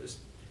bad therapist.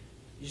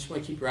 You just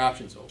want to keep your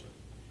options open.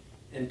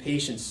 And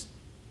patience.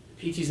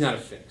 PT's not a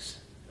fix.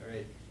 All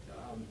right.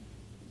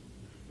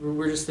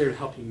 We're just there to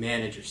help you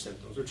manage your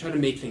symptoms. We're trying to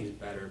make things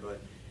better,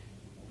 but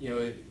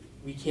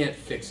we can't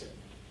fix it.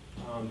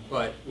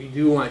 But we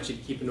do want you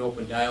to keep an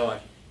open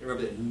dialogue.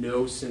 Remember that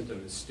no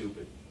symptom is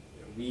stupid.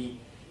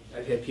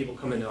 I've had people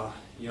come in,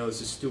 it's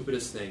the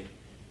stupidest thing.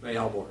 My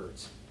elbow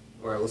hurts.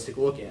 Or let's take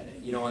a look at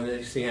it. And the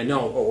next thing I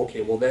know,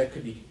 okay, well that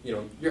could be,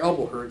 your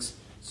elbow hurts.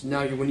 So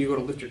now when you go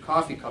to lift your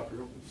coffee cup,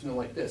 you're feeling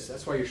like this.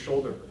 That's why your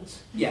shoulder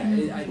hurts. Yeah,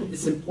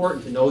 it's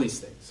important to know these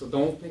things. So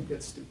don't think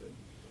that's stupid.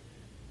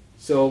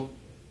 So,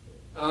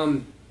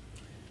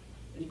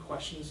 any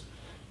questions?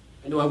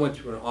 I know I went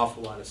through an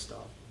awful lot of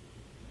stuff.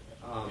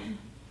 I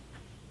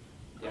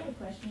have a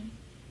question.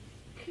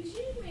 Could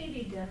you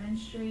maybe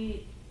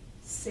demonstrate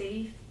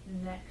safe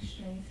neck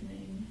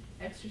strengthening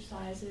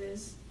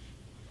exercises?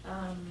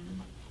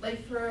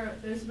 Like for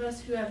those of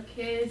us who have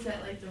kids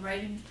that like the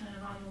writing's kind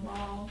of on the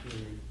wall,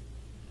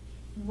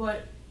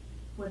 what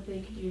they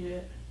could do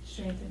to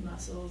strengthen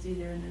muscles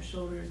either in their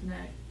shoulders,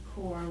 neck,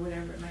 core,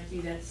 whatever it might be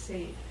that's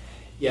safe.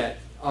 Yeah,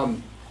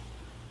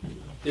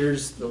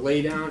 there's the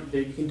lay down.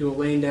 You can do a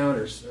laying down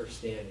or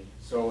standing.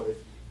 So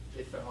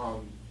if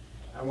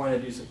I want to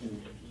do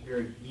something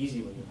very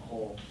easy when you're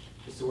whole,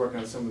 just to work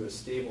on some of the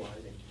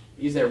stabilizing.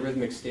 Use that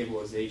rhythmic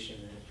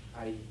stabilization that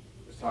I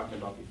was talking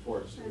about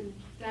before. So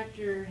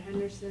Dr.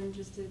 Henderson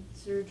just did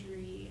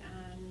surgery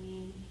on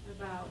me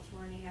about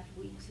 4.5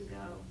 weeks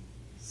ago.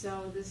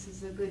 So this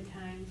is a good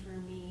time for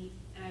me.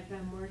 I've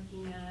been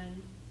working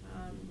on,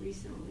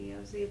 recently I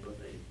was able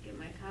to get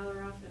my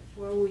collar off at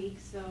 4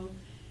 weeks. So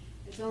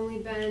it's only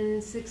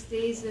been 6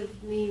 days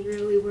of me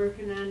really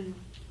working on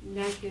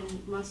neck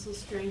and muscle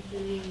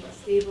strengthening,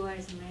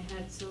 stabilizing my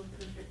head. So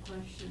perfect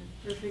question,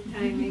 perfect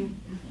timing.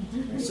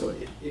 So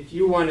if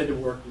you wanted to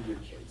work with your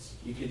kids,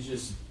 you could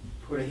just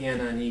put a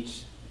hand on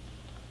each,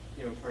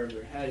 part of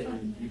their head,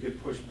 and you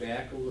could push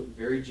back a little,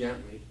 very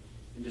gently,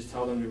 and just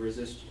tell them to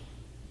resist you.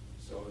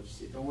 So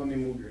just, don't let me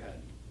move your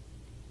head.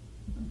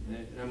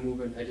 And I'm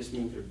moving. I just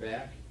moved her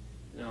back.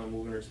 Now I'm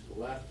moving her to the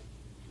left.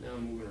 Now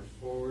I'm moving her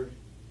forward,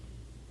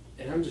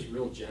 and I'm just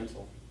real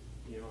gentle.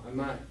 I'm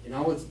not. And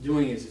all it's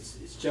doing is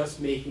it's just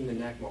making the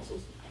neck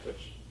muscles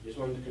twitch. Just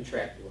want them to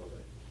contract a little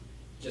bit,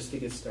 just to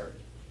get started.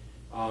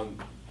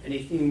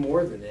 Anything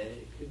more than that,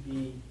 it could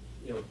be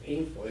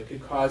painful. It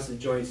could cause the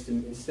joints to,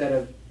 instead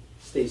of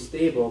stay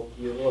stable,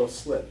 you have a little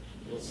slip.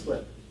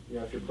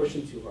 If you're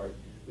pushing too hard,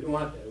 we don't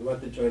want that. We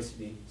want the joints to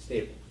be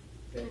stable.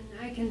 Okay? And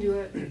I can do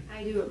it.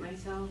 I do it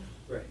myself.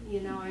 Right.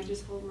 I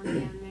just hold my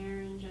hand there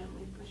and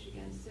gently push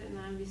against it. And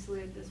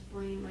obviously at this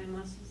point, my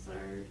muscles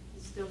are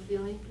still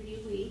feeling pretty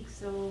weak,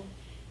 so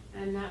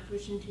I'm not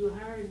pushing too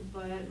hard.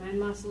 But my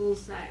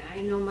muscles,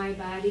 I know my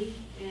body,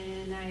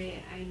 and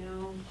I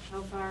know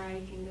how far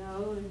I can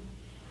go. And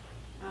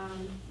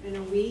in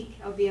a week,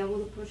 I'll be able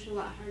to push a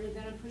lot harder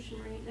than I'm pushing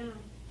right now.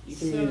 You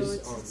can so use,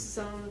 it's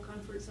on the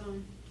comfort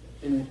zone.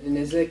 And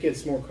as it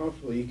gets more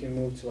comfortable, you can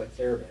move to like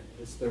TheraBand.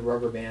 It's the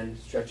rubber band,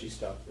 stretchy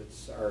stuff.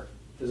 It's our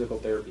physical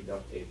therapy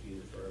duct tape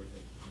used for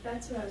everything.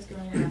 That's what I was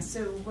going to ask.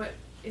 So what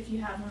if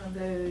you have one of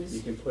those?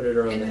 You can put it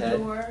around in the the head.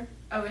 door.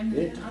 Oh, in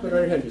the Just put it on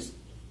your head. Just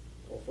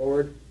pull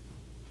forward,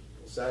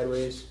 pull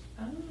sideways,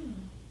 Oh.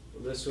 go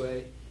this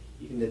way.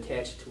 You can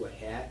attach it to a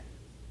hat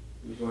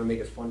if you want to make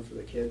it fun for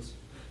the kids.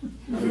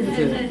 Well,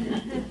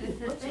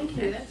 thank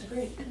you. That's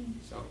great.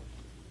 So,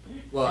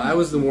 well, I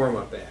was the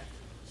warm-up act.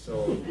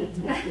 So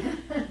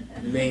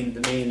the main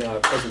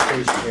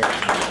presentation here.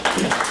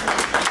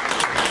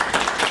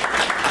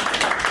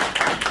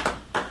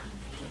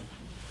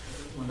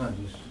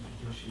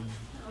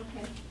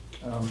 Okay.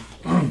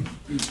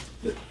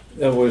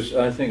 That was,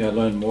 I think I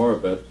learned more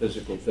about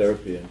physical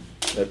therapy in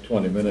that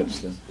 20 minutes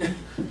than,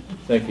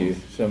 thank you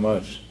so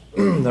much.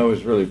 That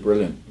was really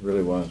brilliant,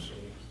 really was.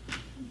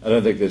 I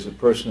don't think there's a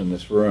person in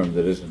this room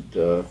that isn't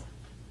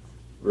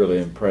really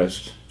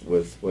impressed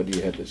with what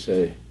you had to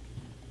say.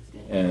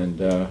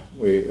 And I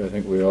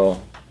think we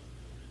all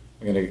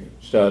are going to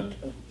start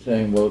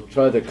saying, well,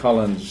 try the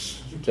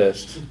Collins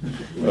test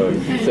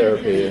of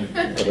therapy.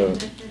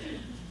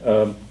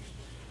 Well,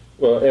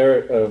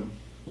 Eric,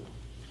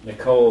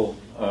 Nicole,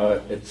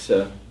 it's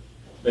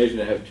amazing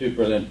to have two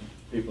brilliant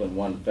people in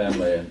one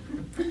family.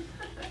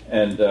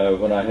 And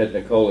when I had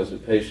Nicole as a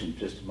patient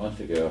just a month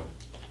ago,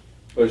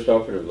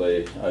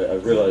 post-operatively, I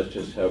realized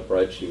just how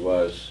bright she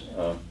was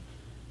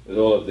with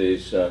all of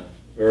these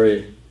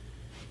very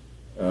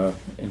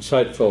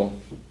insightful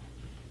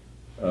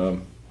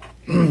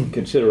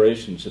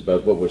considerations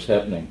about what was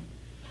happening.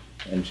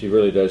 And she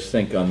really does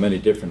think on many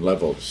different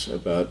levels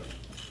about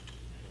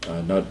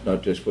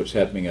not just what's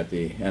happening at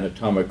the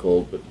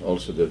anatomical, but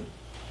also the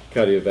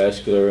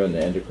cardiovascular and the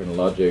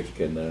endocrinologic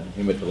and the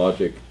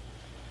hematologic.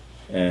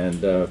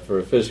 And for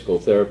a physical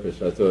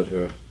therapist, I thought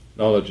her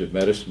knowledge of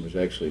medicine was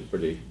actually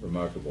pretty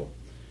remarkable.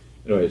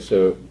 Anyway,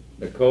 so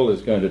Nicole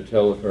is going to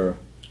tell her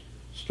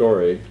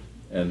story,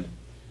 and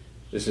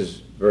this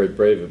is very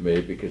brave of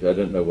me because I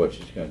don't know what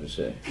she's going to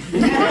say.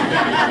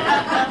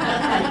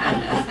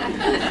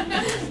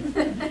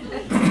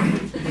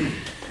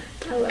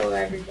 Hello,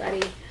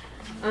 everybody.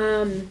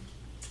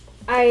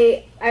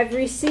 I've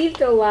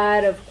received a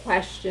lot of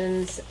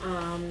questions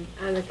on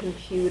the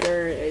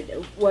computer,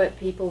 what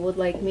people would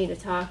like me to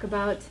talk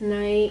about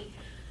tonight.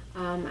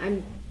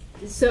 I'm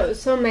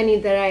so many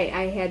that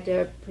I had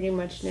to pretty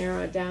much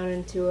narrow it down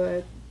into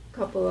a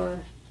couple of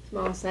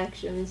small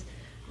sections,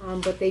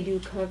 but they do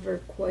cover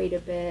quite a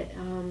bit.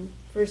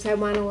 First, I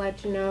want to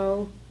let you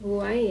know who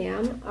I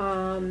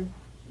am,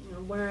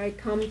 where I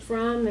come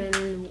from,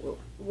 and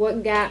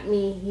what got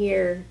me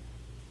here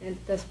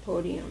at this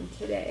podium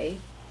today.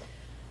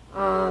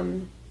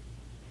 Well,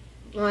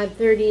 I'm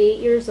 38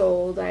 years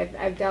old.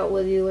 I've dealt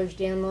with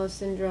Ehlers-Danlos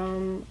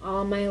syndrome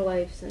all my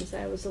life since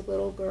I was a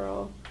little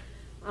girl.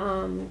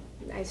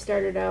 I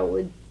started out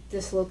with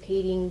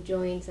dislocating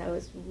joints. I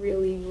was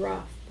really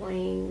rough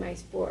playing my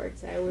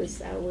sports. I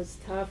was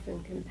tough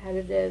and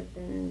competitive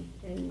and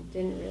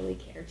didn't really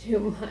care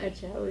too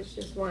much. I was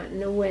just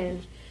wanting to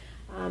win.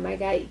 I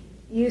got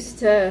used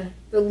to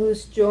the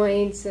loose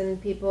joints,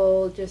 and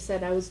people just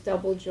said I was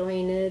double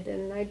jointed,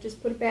 and I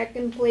just put it back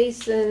in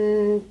place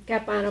and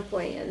kept on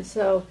playing.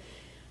 So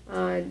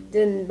it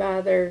didn't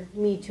bother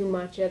me too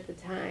much at the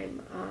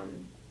time.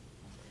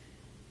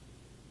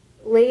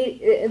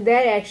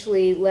 that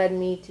actually led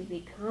me to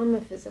become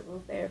a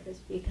physical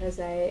therapist because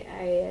I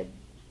had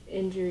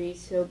injuries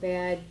so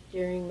bad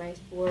during my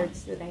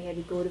sports that I had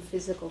to go to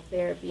physical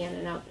therapy on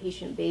an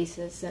outpatient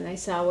basis, and I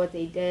saw what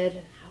they did,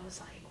 and I was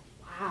like,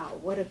 wow,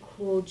 what a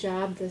cool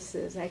job this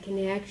is. I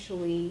can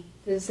actually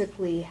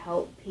physically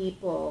help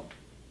people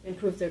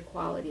improve their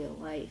quality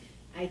of life.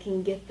 I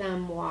can get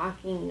them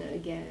walking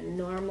again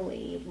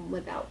normally, even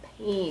without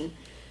pain.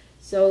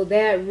 So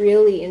that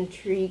really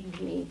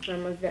intrigued me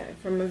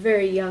from a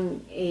very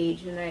young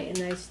age, and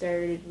I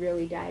started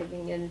really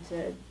diving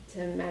into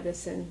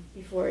medicine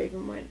before I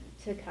even went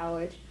to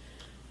college.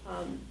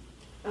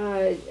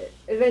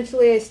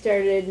 Eventually I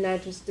started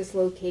not just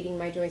dislocating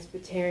my joints,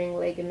 but tearing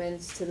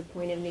ligaments to the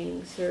point of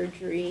needing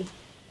surgery.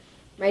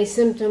 My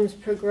symptoms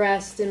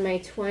progressed in my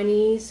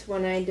 20s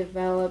when I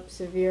developed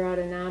severe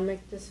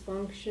autonomic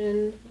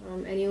dysfunction.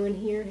 Anyone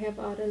here have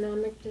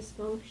autonomic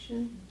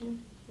dysfunction?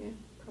 Yeah,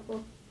 a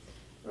couple?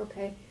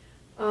 Okay.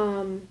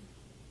 Some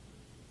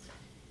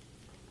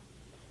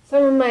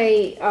of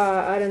my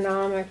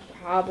autonomic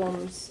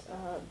problems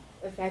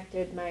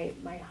affected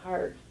my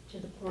heart to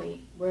the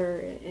point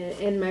where,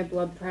 and my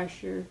blood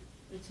pressure,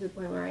 to the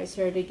point where I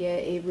started to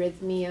get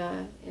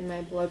arrhythmia and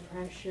my blood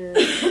pressure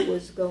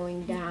was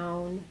going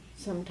down.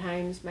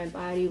 Sometimes my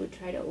body would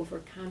try to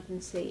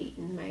overcompensate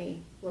and my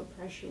blood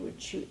pressure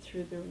would shoot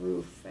through the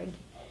roof.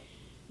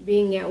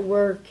 Being at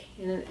work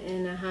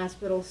in a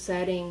hospital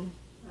setting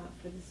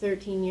for the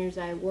 13 years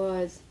I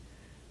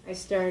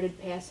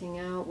started passing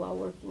out while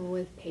working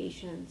with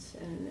patients,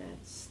 and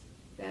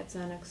that's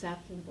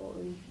unacceptable.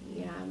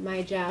 Yeah,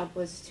 my job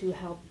was to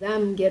help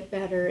them get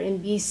better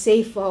and be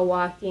safe while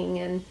walking.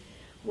 And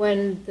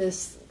when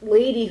this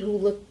lady who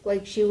looked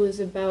like she was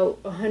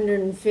about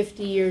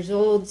 150 years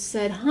old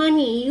said,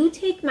 "Honey, you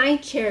take my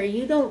chair,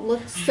 you don't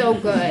look so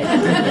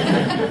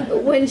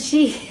good." When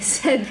she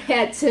said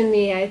that to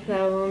me, I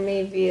thought, well,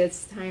 maybe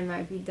it's time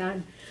I be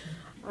done.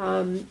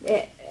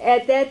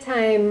 At that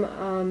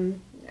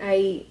time,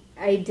 I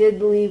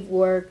did leave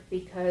work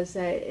because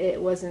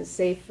it wasn't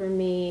safe for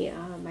me.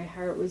 My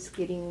heart was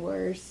getting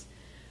worse.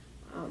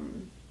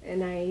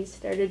 And I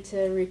started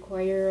to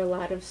require a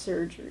lot of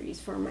surgeries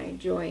for my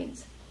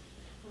joints.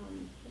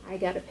 I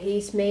got a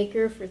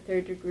pacemaker for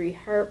third-degree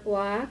heart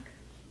block.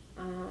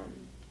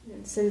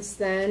 And since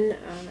then,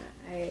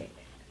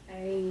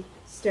 I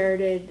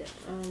started,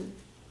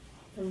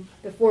 from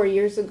the 4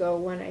 years ago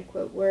when I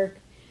quit work,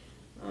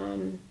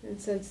 and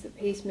since the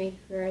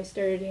pacemaker, I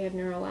started to have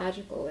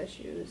neurological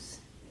issues,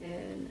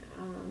 and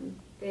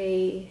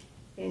they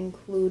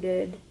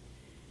included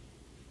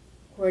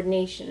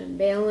coordination and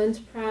balance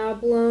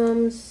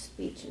problems,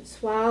 speech and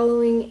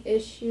swallowing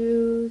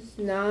issues,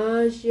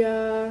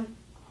 nausea,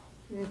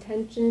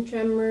 intention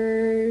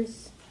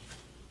tremors,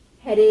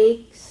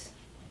 headaches,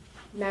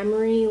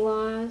 memory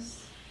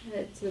loss,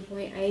 to the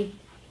point I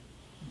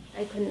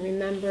couldn't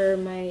remember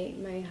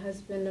my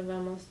husband of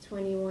almost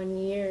 21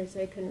 years.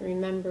 I couldn't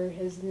remember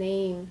his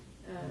name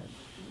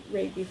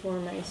right before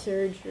my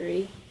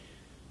surgery.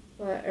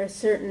 But a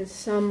certain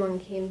someone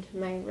came to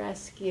my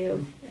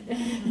rescue.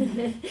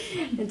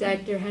 And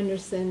Dr.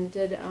 Henderson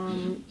did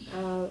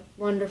a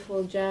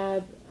wonderful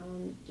job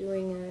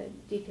doing a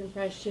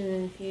decompression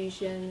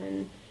infusion,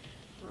 and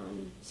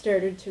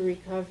started to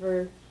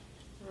recover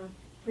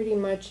pretty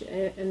much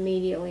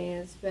immediately,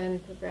 and it's been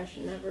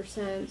progression ever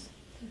since.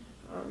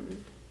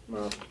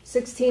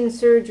 16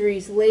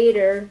 surgeries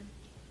later,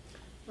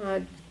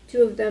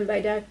 2 of them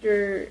by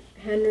Dr.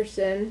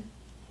 Henderson,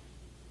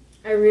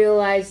 I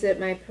realized that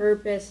my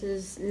purpose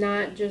is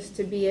not just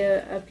to be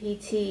a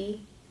PT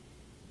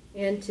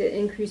and to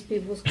increase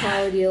people's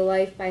quality of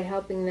life by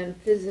helping them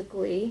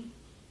physically,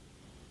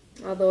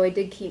 although I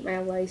did keep my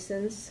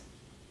license,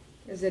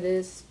 as it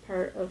is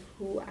part of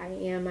who I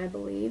am, I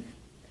believe.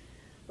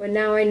 But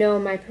now I know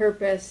my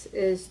purpose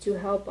is to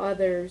help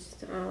others,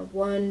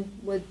 one,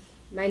 with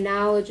my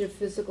knowledge of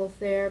physical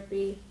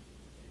therapy,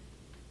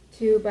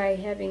 2, by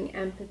having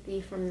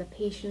empathy from the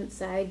patient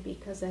side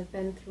because I've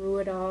been through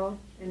it all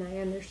and I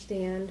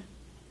understand.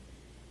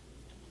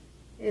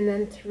 And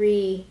then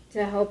 3,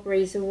 to help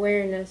raise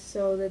awareness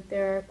so that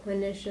there are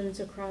clinicians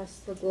across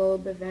the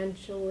globe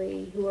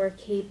eventually who are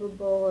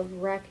capable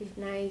of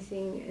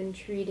recognizing and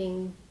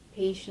treating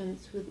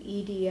patients with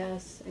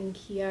EDS and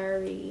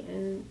Chiari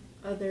and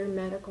other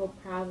medical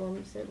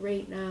problems that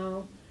right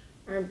now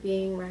aren't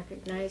being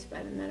recognized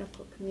by the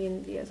medical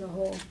community as a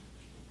whole.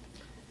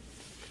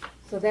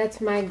 So that's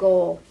my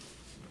goal.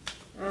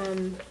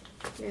 And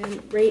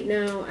right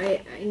now,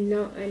 I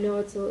know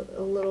it's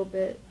a little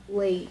bit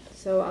late,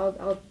 so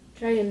I'll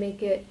try to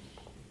make it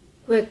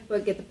quick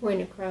but get the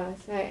point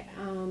across.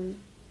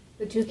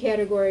 The 2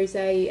 categories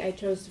I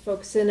chose to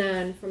focus in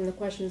on from the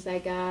questions I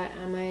got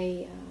on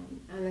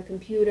the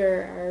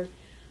computer are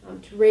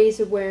to raise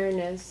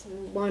awareness,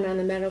 one on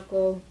the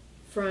medical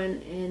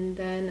front and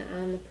then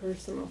on the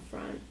personal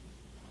front.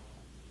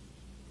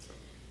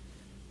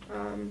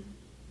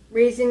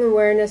 Raising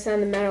awareness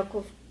on the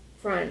medical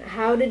front,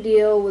 how to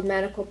deal with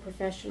medical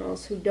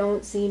professionals who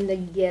don't seem to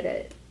get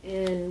it.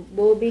 and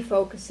we'll be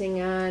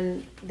focusing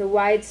on the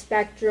wide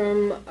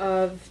spectrum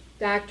of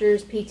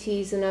doctors,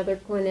 PTs, and other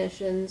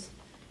clinicians,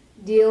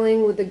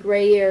 dealing with the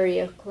gray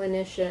area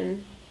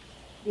clinician,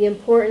 the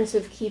importance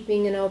of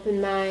keeping an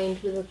open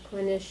mind with a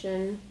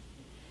clinician.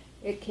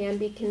 It can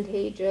be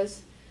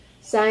contagious.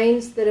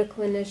 Signs that a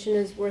clinician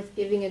is worth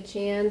giving a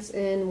chance,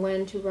 and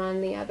when to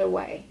run the other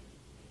way.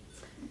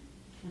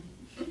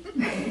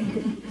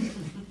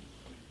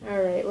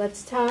 All right,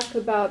 let's talk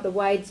about the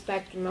wide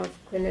spectrum of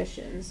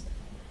clinicians.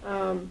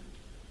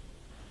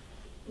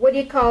 What do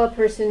you call a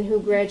person who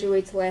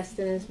graduates last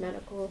in his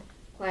medical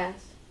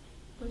class?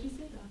 What'd you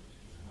say,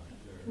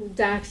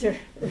 Doctor,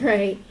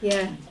 right,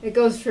 yeah. It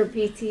goes for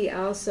PT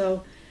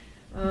also.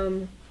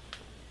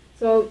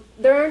 So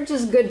there aren't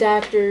just good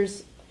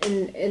doctors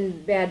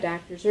and bad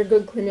doctors. There are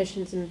good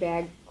clinicians and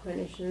bad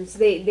clinicians.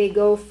 They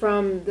go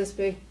from the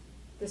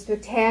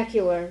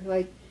spectacular,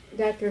 like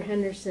Dr.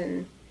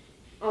 Henderson,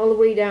 all the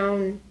way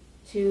down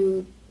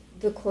to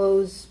the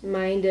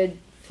closed-minded,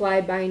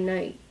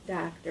 fly-by-night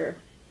doctor.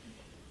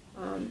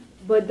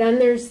 But then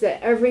there's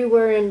the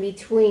everywhere in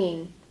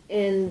between,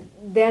 and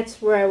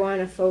that's where I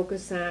want to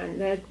focus on.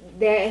 That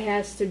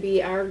has to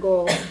be our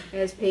goal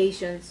as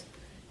patients,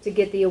 to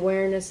get the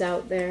awareness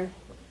out there.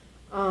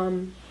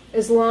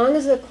 As long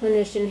as a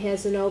clinician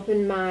has an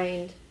open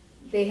mind,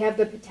 they have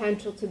the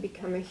potential to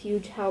become a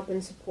huge help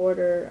and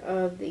supporter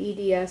of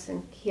the EDS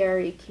and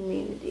Chiari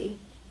community.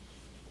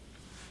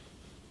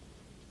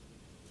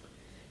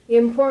 The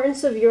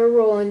importance of your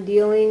role in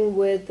dealing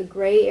with the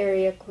gray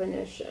area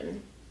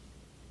clinician.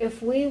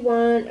 If we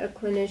want a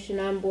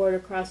clinician on board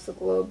across the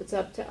globe, it's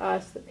up to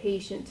us, the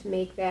patient, to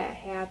make that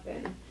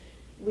happen.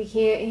 We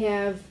can't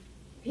have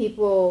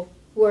people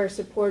who are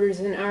supporters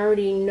and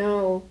already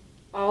know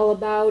all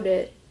about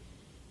it,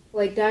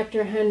 like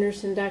Dr.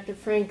 Henderson, Dr.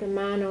 Frank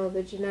Amano,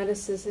 the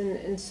geneticists,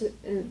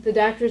 and the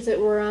doctors that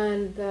were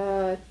on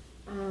the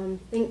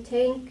think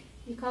tank,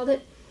 you called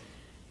it,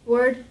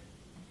 board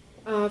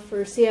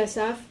for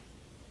CSF.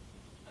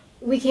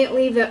 We can't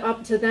leave it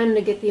up to them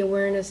to get the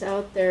awareness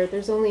out there.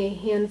 There's only a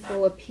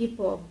handful of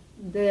people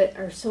that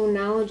are so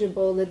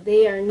knowledgeable that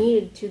they are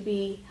needed to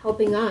be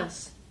helping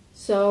us.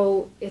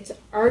 So it's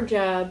our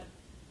job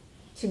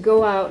to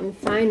go out and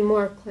find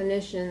more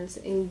clinicians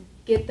and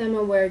get them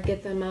aware,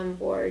 get them on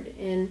board,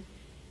 and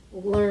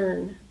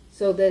learn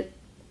so that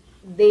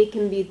they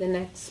can be the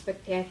next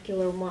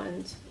spectacular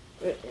ones,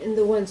 and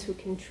the ones who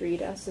can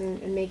treat us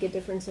and make a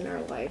difference in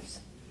our lives.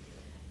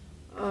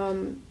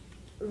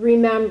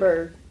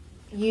 Remember,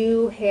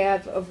 you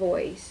have a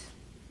voice.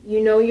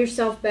 You know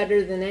yourself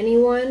better than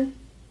anyone.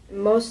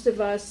 Most of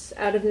us,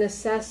 out of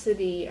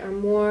necessity, are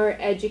more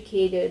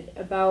educated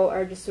about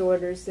our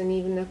disorders than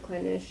even a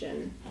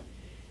clinician.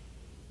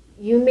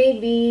 You may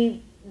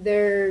be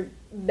their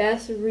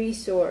best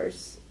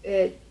resource,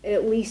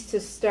 at least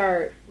to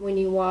start, when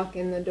you walk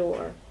in the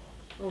door,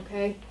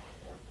 okay?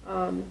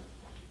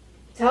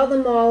 Tell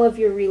them all of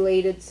your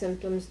related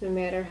symptoms, no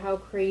matter how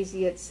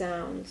crazy it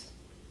sounds.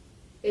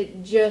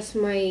 It just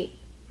might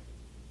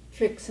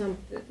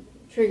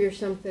trigger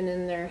something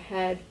in their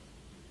head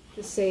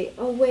to say,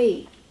 oh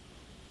wait,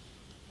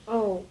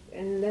 oh,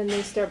 and then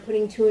they start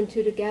putting two and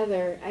two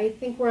together. I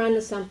think we're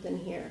onto something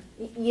here.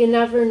 You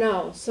never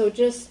know. So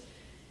just,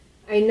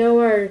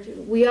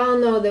 we all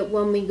know that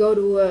when we go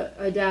to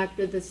a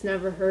doctor that's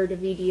never heard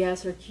of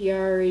EDS or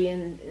Chiari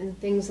and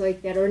things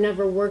like that, or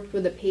never worked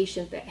with a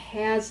patient that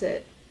has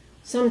it,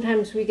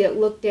 sometimes we get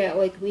looked at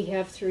like we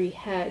have three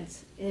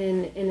heads,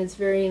 and it's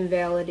very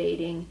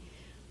invalidating.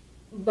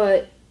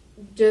 But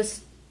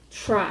just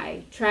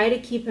try to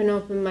keep an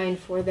open mind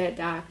for that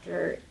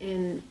doctor,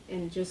 and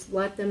just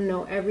let them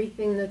know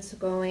everything that's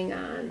going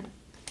on.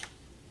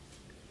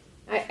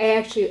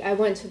 I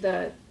went to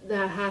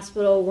the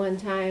hospital one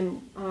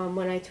time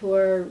when I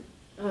tore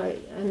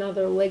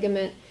another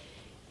ligament,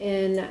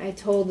 and I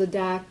told the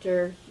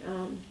doctor,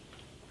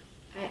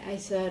 I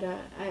said,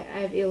 I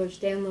have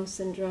Ehlers-Danlos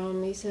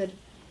syndrome. He said,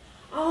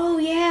 oh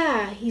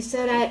yeah, he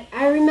said,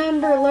 I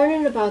remember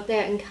learning about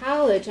that in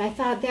college. I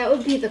thought that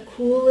would be the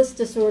coolest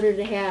disorder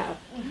to have.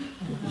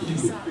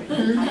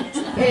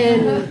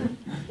 And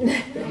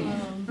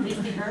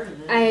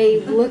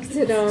I looked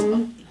at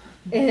him,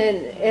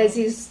 and as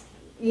he's,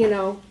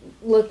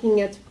 looking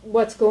at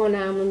what's going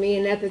on with me,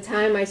 and at the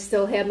time I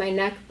still had my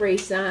neck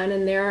brace on,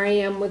 and there I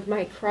am with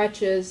my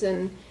crutches,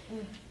 and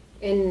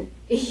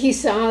he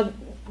saw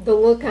the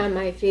look on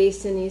my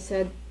face, and he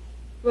said,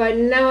 but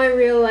now I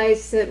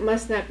realize it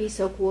must not be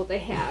so cool to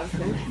have.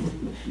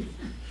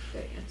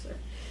 Good answer.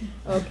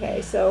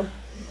 Okay, so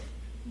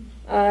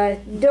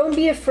don't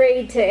be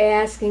afraid to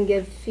ask and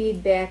give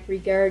feedback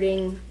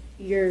regarding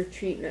your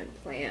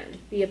treatment plan.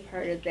 Be a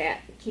part of that.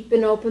 Keep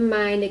an open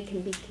mind. It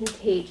can be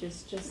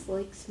contagious, just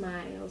like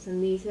smiles.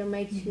 And these are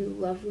my two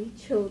lovely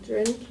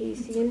children,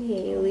 Casey and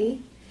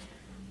Haley.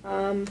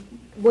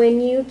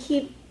 When you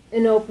keep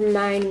an open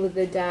mind with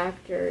the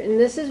doctor, and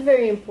this is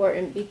very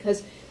important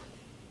because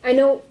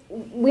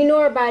we know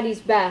our bodies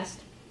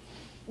best.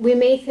 We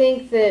may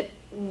think that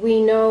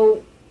we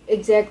know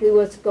exactly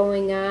what's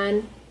going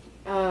on,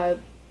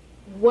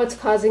 what's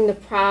causing the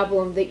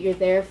problem that you're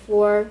there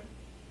for,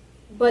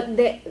 but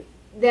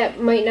that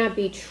might not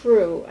be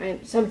true.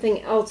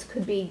 Something else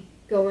could be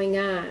going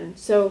on.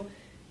 So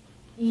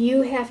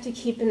you have to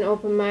keep an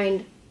open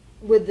mind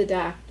with the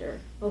doctor,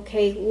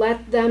 okay?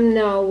 Let them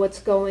know what's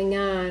going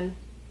on.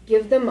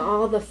 Give them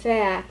all the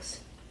facts,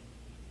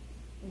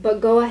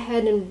 but go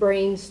ahead and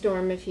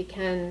brainstorm if you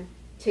can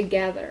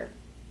together,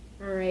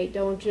 all right?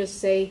 Don't just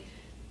say,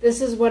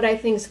 this is what I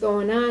think's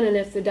going on, and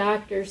if the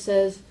doctor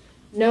says,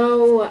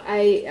 no,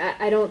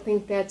 I don't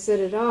think that's it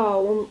at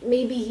all, well,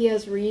 maybe he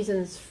has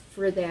reasons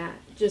for that.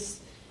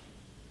 Just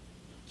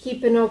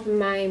keep an open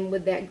mind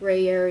with that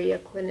gray area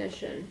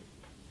clinician.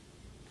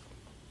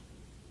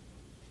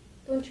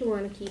 Don't you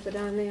want to keep it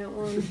on that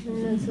one?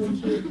 Oh, that's so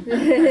cute.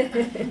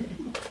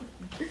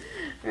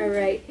 All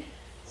right.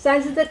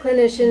 Signs that the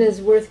clinician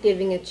is worth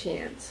giving a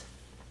chance.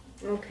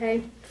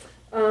 Okay?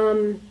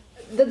 The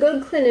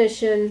good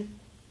clinician,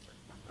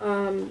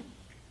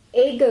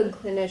 a good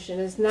clinician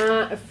is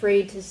not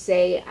afraid to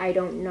say, I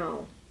don't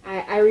know.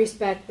 I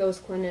respect those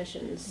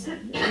clinicians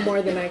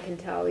more than I can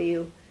tell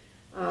you,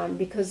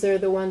 because they're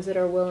the ones that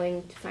are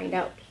willing to find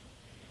out.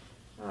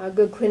 A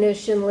good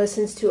clinician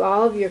listens to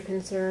all of your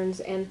concerns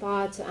and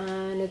thoughts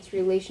on its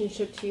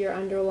relationship to your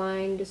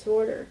underlying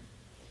disorder.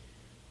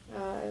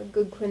 A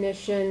good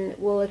clinician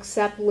will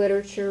accept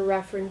literature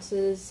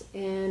references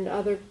and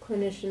other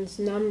clinicians'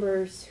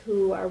 numbers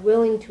who are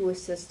willing to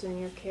assist in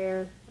your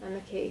care on the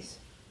case.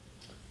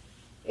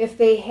 If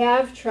they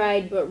have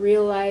tried but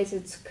realize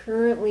it's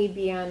currently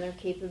beyond their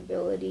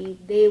capability,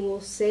 they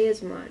will say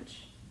as much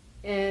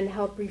and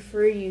help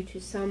refer you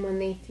to someone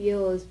they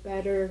feel is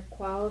better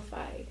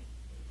qualified.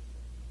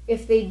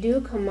 If they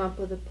do come up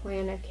with a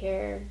plan of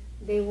care,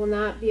 they will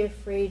not be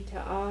afraid to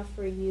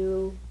offer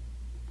you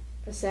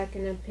a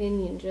second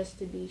opinion just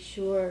to be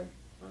sure.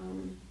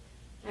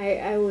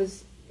 I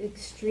was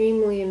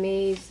extremely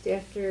amazed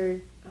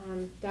after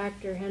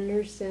Dr.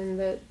 Henderson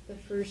that the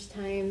first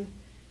time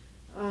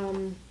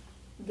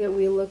that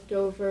we looked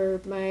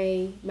over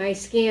my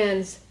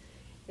scans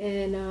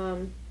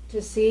and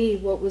to see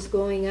what was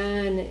going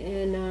on.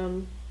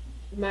 And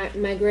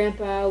my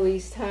grandpa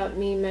always taught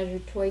me measure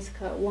twice,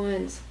 cut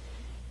once.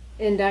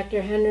 And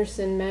Dr.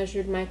 Henderson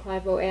measured my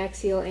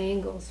clivoaxial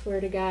angle,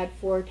 swear to God,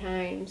 4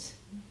 times,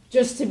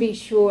 just to be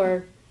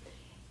sure.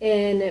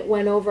 And it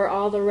went over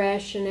all the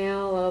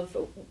rationale of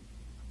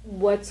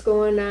what's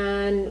going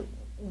on,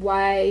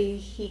 why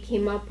he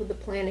came up with the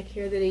plan of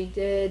care that he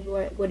did,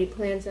 what he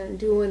plans on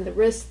doing, the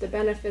risks, the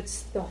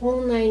benefits, the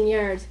whole 9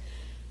 yards.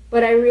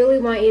 But I really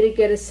want you to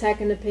get a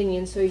second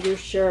opinion so you're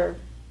sure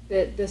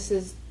that this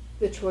is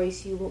the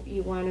choice you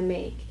want to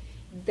make.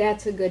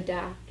 That's a good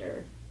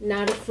doctor.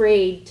 Not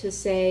afraid to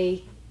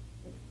say,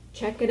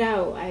 check it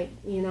out. I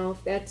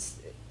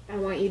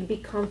want you to be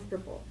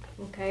comfortable,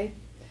 okay?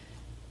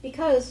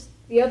 Because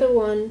the other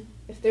one,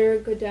 if they're a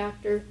good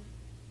doctor,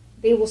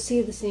 they will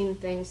see the same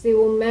things. They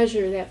will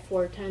measure that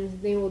 4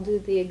 times. They will do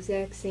the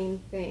exact same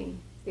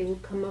thing. They will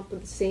come up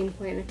with the same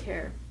plan of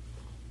care.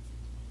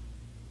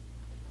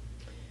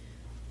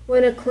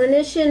 When a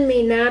clinician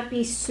may not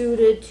be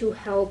suited to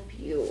help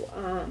you,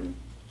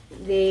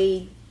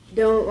 they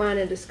don't want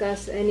to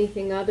discuss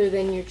anything other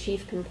than your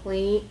chief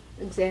complaint,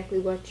 exactly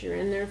what you're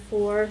in there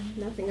for,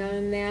 nothing other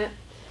than that.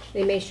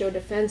 They may show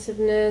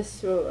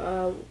defensiveness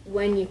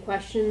when you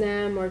question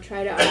them or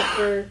try to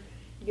offer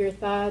your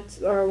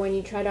thoughts, or when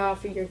you try to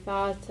offer your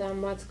thoughts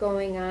on what's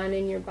going on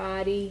in your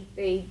body.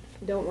 They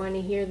don't want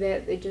to hear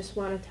that. They just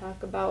want to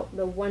talk about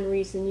the one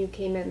reason you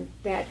came in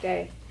that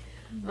day.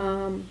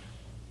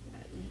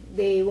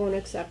 They won't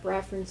accept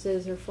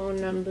references or phone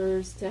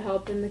numbers to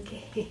help in the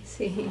case.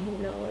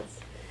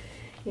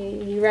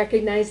 You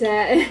recognize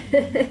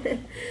that?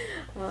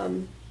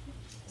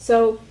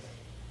 So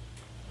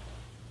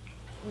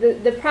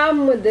the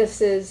problem with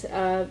this is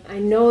I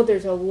know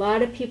there's a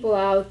lot of people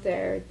out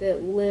there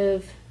that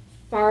live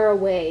far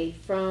away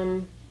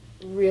from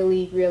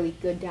really, really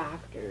good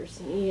doctors.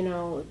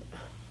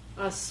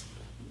 Us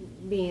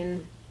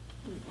being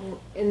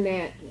in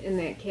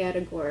that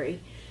category.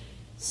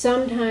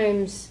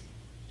 Sometimes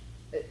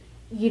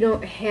you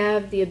don't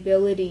have the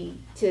ability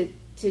to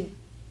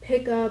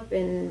pick up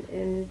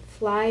and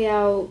fly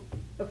out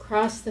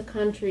across the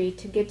country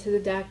to get to the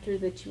doctor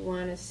that you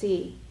want to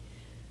see.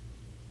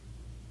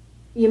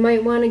 You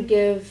might want to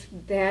give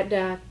that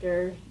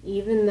doctor,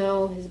 even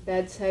though his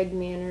bedside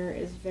manner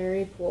is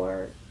very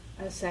poor,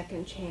 a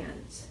second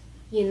chance.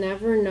 You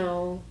never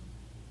know.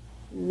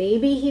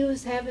 Maybe he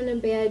was having a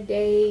bad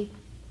day.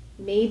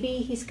 Maybe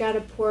he's got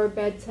a poor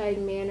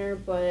bedside manner,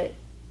 but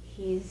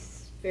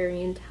he's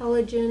very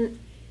intelligent.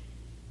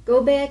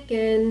 Go back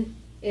in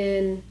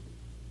and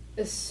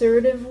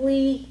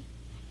assertively,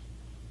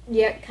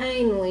 yet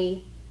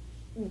kindly,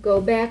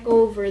 go back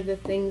over the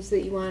things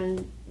that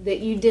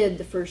you did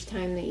the first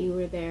time that you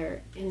were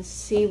there, and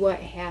see what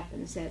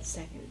happens that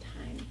second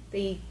time.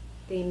 They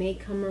may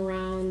come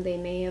around, they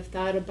may have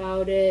thought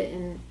about it,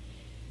 and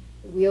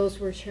the wheels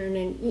were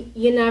turning.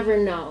 You never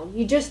know.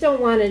 You just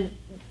don't want to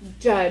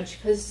judge,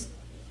 because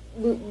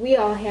we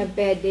all have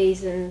bad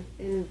days, and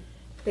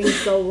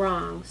things go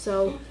wrong.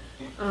 So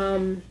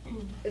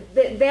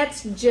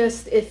that's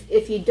just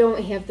if you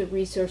don't have the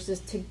resources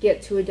to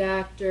get to a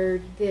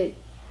doctor that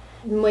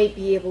might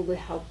be able to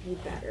help you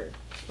better,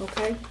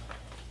 okay?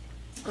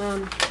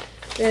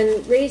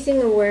 Then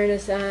raising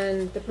awareness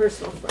on the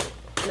personal front.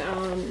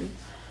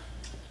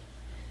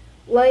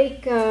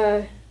 Like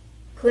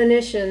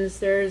clinicians,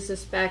 there's a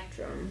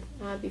spectrum.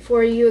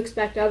 Before you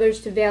expect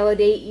others to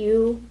validate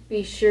you,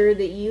 be sure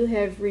that you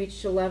have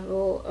reached a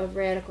level of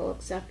radical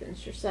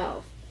acceptance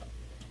yourself.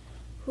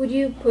 Who do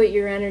you put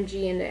your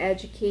energy into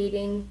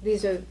educating?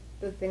 These are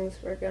the things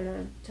we're going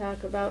to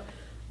talk about.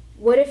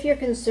 What if your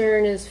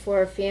concern is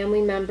for a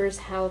family member's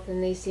health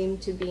and they seem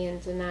to be in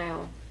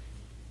denial?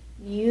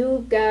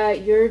 You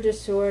got your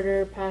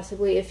disorder,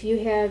 possibly, if you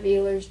have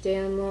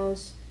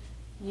Ehlers-Danlos,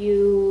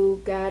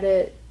 you got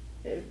it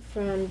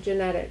from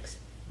genetics.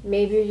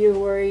 Maybe you're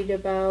worried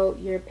about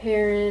your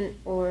parent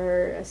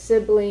or a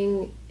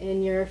sibling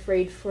and you're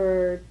afraid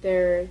for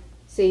their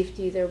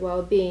safety, their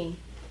well-being.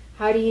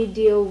 How do you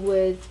deal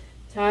with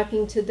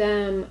talking to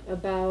them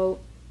about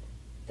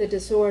the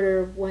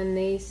disorder when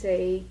they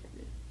say,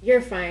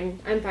 you're fine,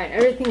 I'm fine,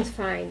 everything's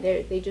fine.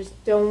 They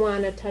just don't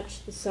want to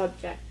touch the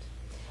subject.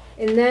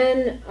 And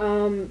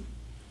then,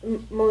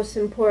 most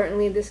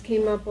importantly, this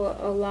came up a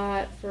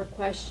lot for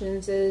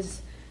questions,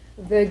 is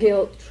the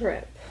guilt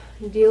trip.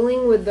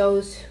 Dealing with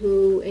those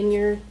who, in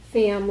your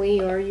family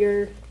or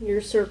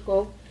your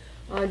circle,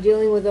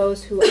 dealing with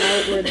those who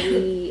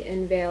outwardly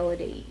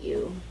invalidate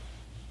you.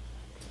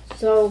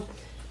 So,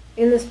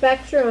 in the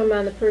spectrum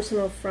on the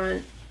personal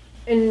front,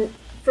 and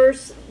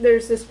first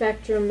there's the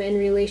spectrum in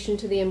relation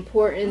to the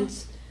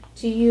importance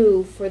to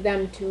you for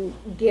them to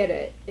get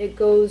it. It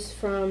goes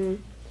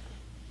from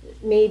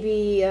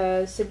maybe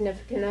a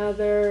significant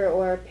other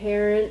or a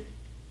parent.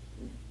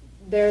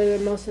 They're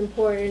the most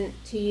important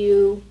to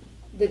you,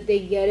 that they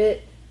get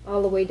it,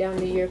 all the way down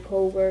to your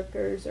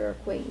co-workers or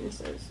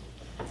acquaintances.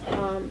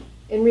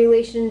 In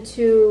relation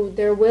to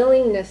their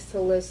willingness to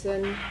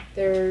listen,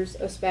 there's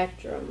a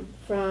spectrum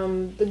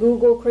from the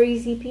Google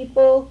crazy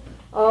people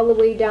all the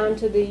way down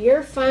to the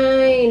you're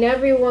fine,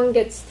 everyone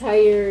gets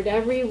tired,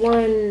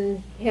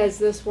 everyone has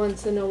this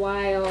once in a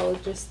while,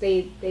 just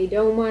they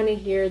don't want to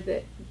hear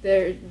that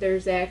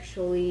there's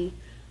actually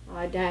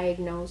a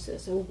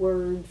diagnosis, a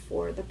word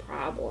for the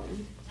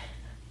problem.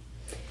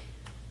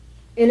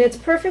 And it's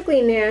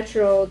perfectly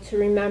natural to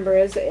remember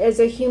as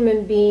a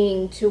human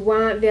being to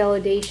want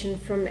validation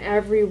from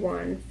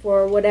everyone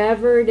for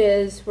whatever it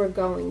is we're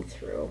going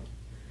through.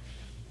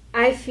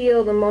 I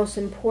feel the most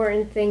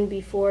important thing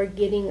before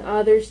getting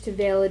others to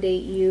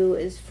validate you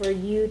is for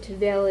you to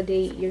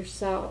validate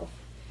yourself.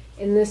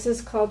 And this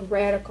is called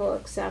radical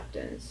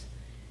acceptance.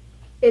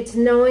 It's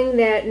knowing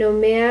that no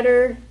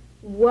matter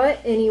what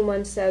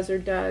anyone says or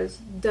does,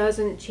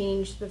 doesn't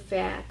change the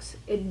facts.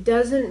 It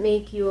doesn't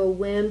make you a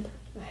wimp,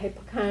 a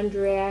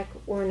hypochondriac,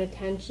 or an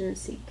attention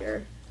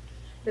seeker.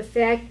 The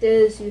fact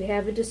is, you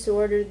have a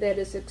disorder that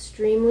is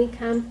extremely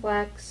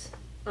complex,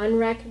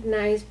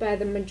 unrecognized by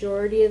the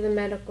majority of the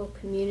medical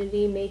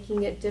community,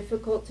 making it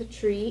difficult to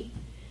treat.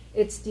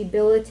 It's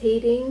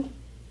debilitating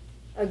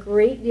a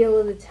great deal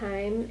of the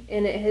time,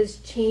 and it has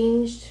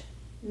changed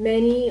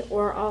many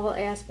or all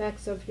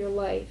aspects of your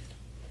life.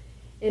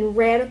 And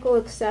radical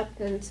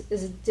acceptance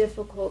is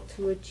difficult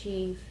to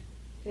achieve.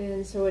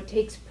 And so it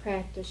takes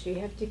practice. You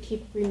have to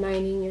keep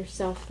reminding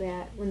yourself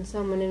that when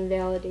someone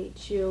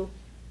invalidates you.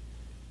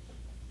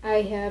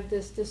 I have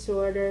this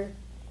disorder.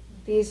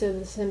 These are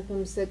the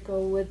symptoms that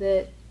go with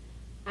it.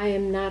 I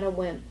am not a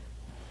wimp.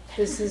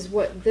 This is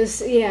what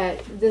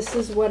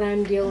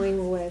I'm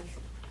dealing with.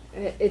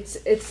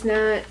 It's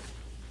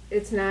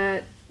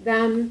not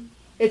them.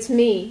 It's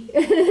me.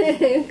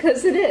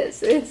 Because it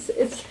is.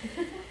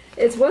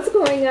 It's what's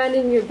going on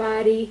in your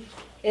body,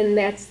 and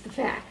that's the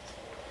fact.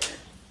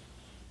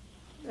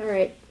 All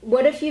right.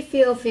 What if you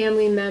feel a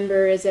family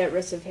member is at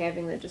risk of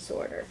having the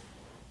disorder?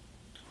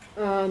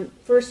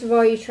 First of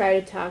all, you try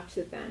to talk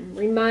to them.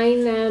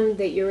 Remind them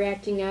that you're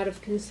acting out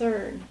of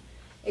concern.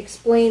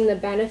 Explain the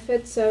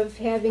benefits of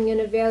having an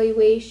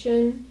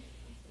evaluation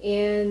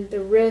and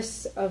the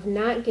risks of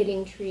not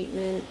getting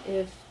treatment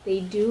if they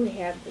do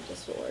have the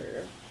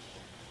disorder.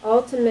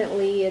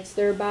 Ultimately, it's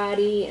their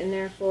body, and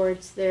therefore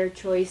it's their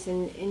choice,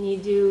 and you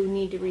do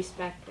need to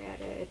respect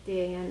that at the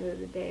end of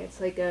the day.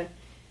 It's like a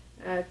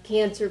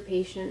cancer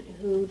patient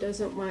who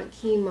doesn't want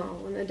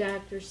chemo, and the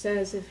doctor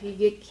says if you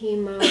get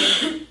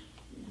chemo,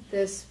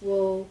 this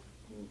will,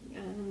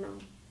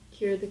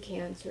 cure the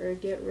cancer, or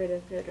get rid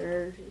of it,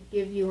 or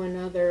give you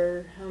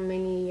another how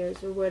many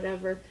years or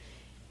whatever.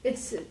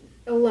 It's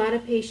a lot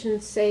of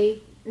patients say,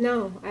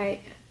 no,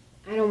 I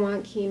don't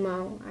want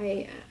chemo.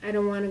 I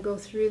don't want to go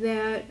through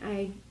that.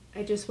 I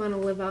just want to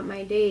live out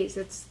my days.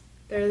 It's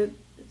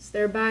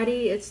their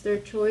body, it's their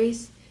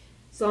choice.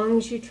 As long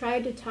as you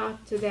try to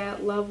talk to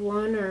that loved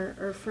one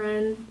or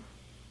friend,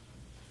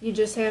 you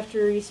just have to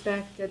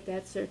respect that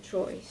that's their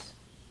choice.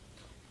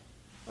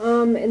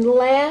 And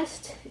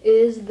last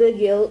is the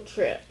guilt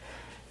trip.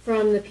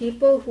 from the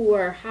people who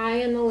are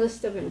high on the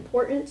list of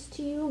importance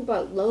to you,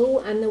 but low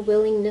on the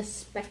willingness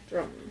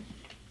spectrum.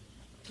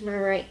 All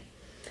right.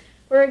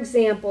 For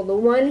example, the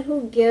one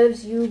who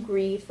gives you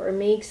grief or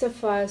makes a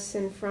fuss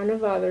in front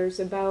of others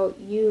about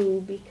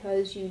you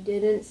because you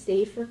didn't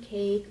stay for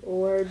cake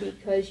or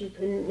because you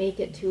couldn't make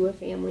it to a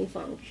family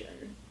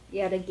function.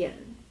 Yet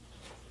again.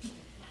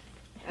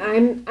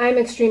 I'm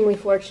extremely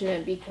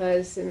fortunate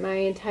because my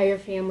entire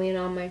family and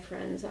all my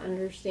friends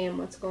understand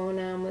what's going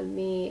on with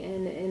me,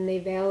 and they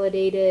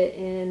validate it,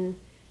 and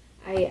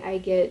I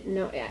get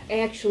no,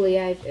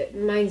 actually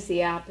mine's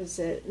the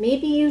opposite.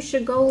 Maybe you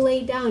should go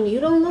lay down.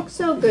 You don't look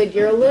so good.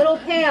 You're a little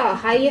pale.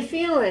 How you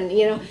feeling?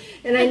 You know,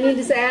 and I need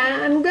to say,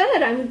 I'm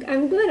good.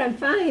 I'm good. I'm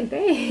fine.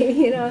 Thanks.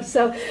 You know,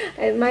 so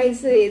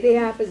mine's the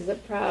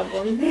opposite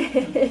problem.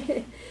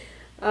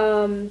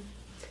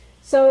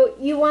 So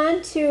you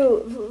want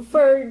to,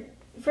 for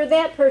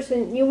that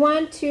person, you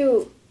want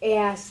to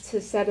ask to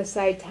set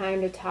aside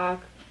time to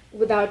talk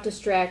without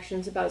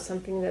distractions about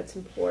something that's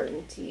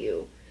important to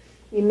you.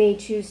 You may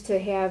choose to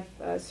have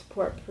a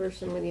support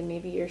person with you,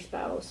 maybe your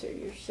spouse or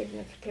your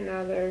significant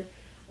other,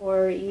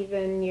 or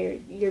even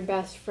your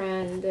best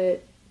friend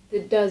that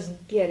does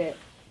get it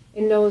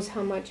and knows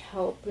how much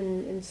help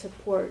and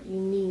support you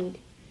need.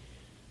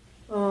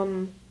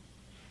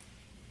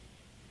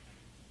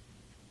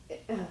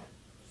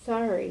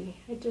 Sorry,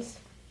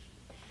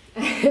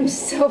 I'm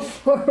still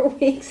 4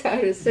 weeks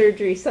out of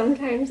surgery.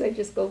 Sometimes I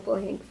just go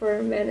blank for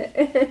a minute.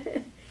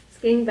 It's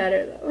getting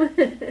better though.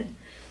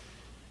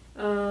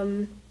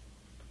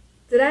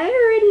 Did I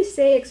already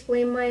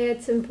explain why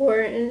it's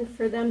important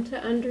for them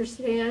to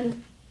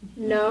understand?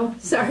 No?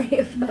 Sorry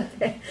about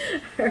that.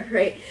 All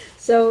right.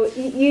 So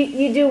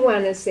you do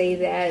want to say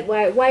that,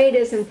 why it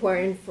is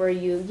important for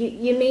you.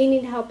 You may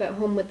need help at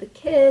home with the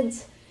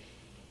kids.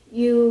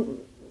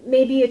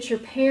 Maybe it's your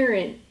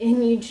parent,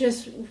 and you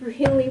just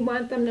really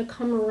want them to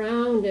come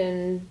around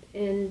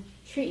and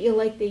treat you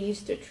like they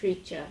used to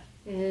treat you,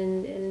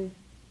 and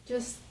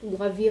just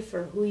love you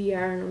for who you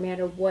are, no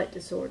matter what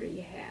disorder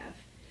you have.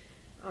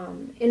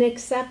 And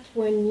accept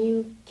when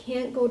you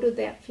can't go to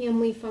that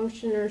family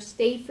function or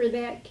stay for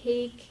that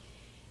cake,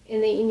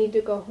 and that you need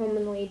to go home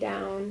and lay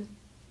down.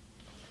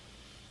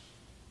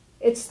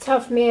 It's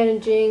tough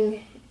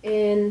managing,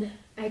 and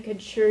I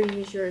could sure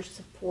use your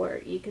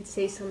support. You could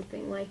say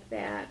something like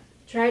that.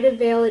 Try to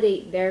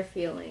validate their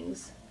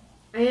feelings.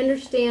 I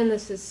understand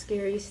this is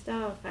scary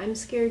stuff. I'm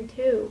scared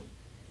too.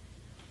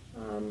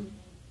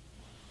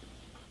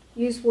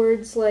 Use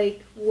words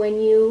like,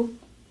 when you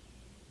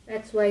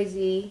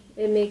XYZ,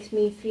 it makes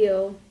me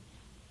feel.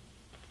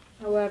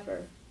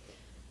 However,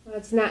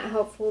 it's not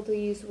helpful to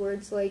use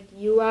words like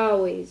you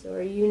always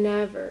or you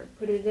never.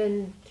 Put it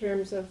in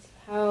terms of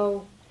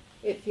how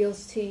it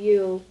feels to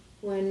you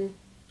when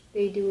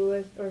they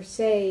do or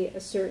say a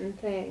certain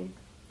thing.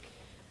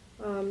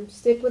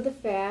 Stick with the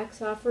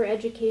facts. Offer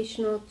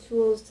educational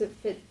tools that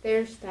fit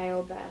their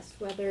style best,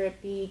 whether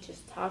it be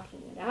just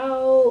talking it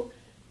out,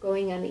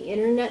 going on the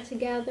internet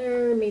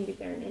together, maybe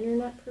they're an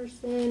internet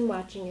person,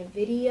 watching a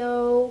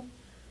video.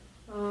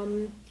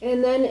 And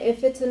then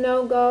if it's a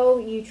no-go,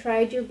 you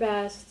tried your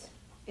best,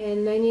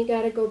 and then you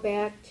got to go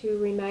back to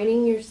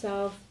reminding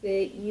yourself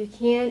that you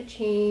can't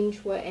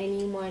change what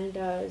anyone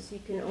does. You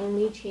can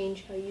only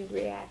change how you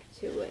react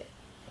to it.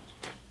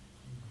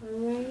 All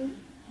right?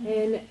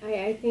 And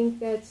I think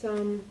that's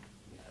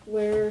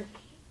where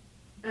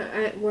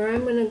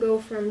I'm going to go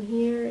from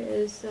here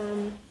is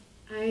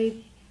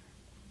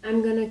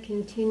I'm going to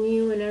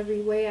continue in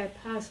every way I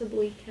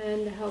possibly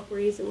can to help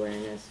raise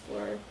awareness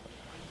for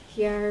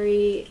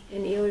Chiari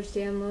and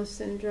Ehlers-Danlos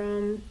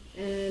syndrome,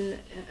 and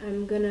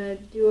I'm going to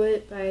do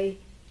it by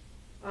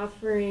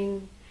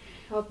offering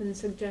help and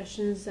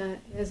suggestions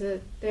as a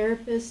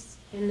therapist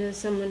and as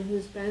someone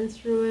who's been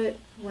through it,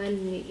 lend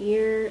an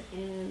ear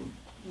and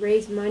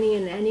raise money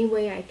in any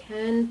way I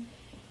can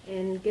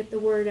and get the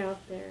word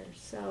out there.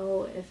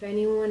 So if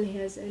anyone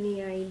has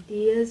any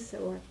ideas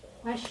or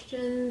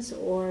questions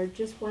or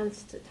just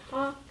wants to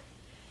talk,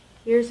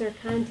 here's our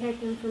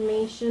contact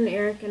information.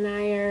 Eric and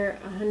I are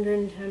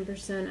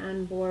 110%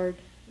 on board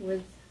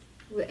with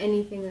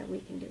anything that we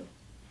can do.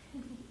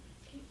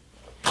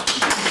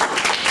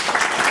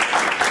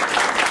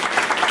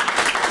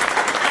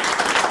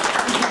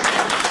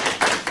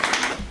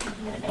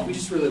 We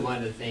just really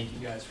wanted to thank you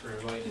guys for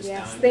inviting us down here.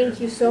 Yes, thank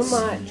you so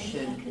much.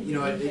 And, you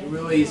know, it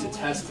really is a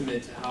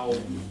testament to how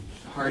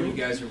hard you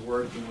guys are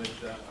working with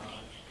the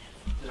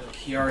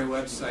Chiari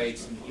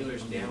websites and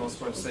Ehlers-Danlos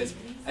websites.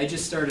 I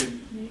just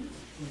started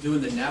doing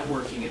the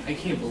networking, and I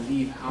can't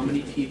believe how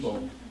many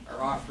people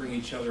are offering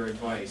each other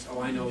advice. Oh,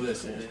 I know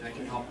this, and I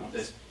can help with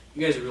this.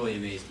 You guys are really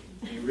amazing.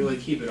 You really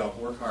keep it up.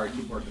 Work hard.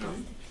 Keep working on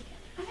it.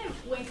 I have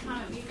one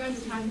comment. You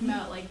guys are talking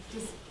about, like,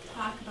 just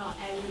talk about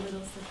every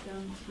little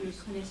symptom to your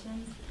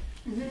clinicians.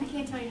 I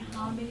can't tell you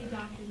how many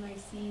doctors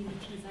I've seen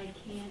because I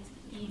can't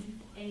eat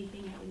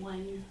anything at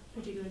one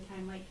particular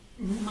time. Like,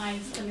 my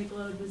stomach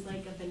load was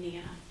like a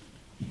banana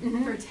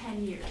for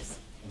 10 years.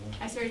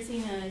 I started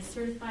seeing a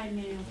certified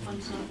manual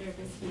functional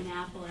therapist in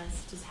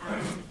Annapolis, just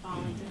happened to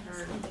fall into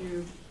her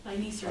through my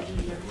knee surgery,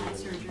 never had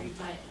surgery,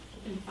 but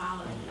been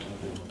followed.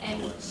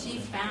 And she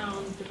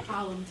found the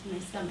problem to my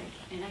stomach.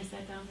 And I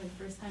sat down for the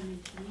first time in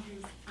 10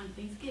 years on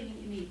Thanksgiving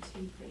and ate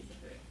 2 plates of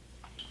food.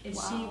 And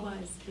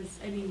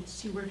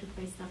she worked with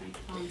my stomach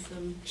on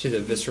some... She's a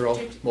visceral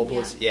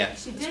mobilist? Yeah.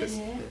 She did.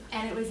 Yeah.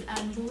 And it was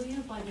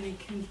unbelievable. I mean,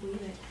 I couldn't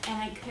believe it.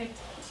 And I cooked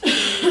 2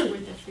 days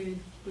worth of food,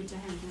 which I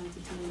haven't done to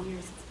 2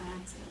 years. It's by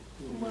accident.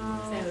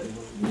 Wow. So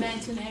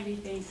mention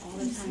everything all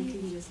the time.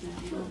 Can you just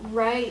mention?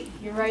 Right.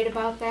 You're right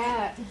about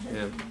that.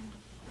 Yeah.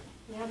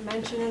 Yeah,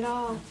 mention it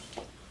all.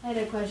 I had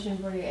a question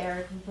for you,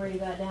 Eric, before you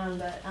got down,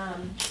 but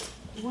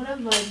one of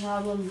my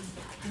problems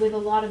with a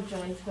lot of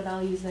joints, but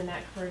I'll use the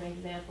neck for an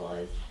example,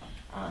 is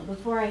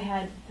before I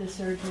had the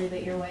surgery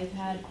that your wife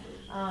had,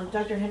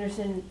 Dr.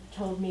 Henderson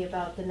told me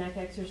about the neck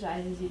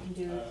exercises you can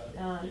do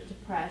to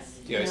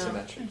press. The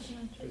isometric.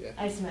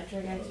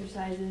 Isometric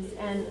exercises.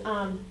 And,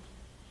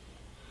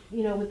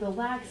 you know, with the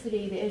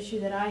laxity, the issue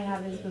that I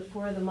have is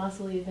before the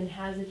muscle even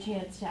has a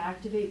chance to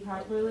activate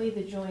properly,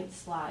 the joint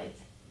slides.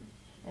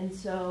 And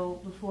so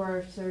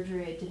before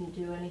surgery, it didn't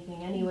do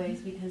anything anyways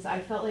because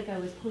I felt like I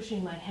was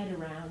pushing my head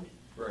around.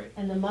 Right.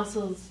 And the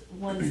muscles,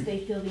 once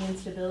they feel the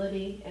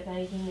instability, if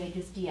anything, they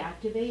just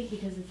deactivate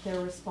because it's their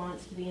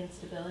response to the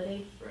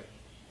instability. Right.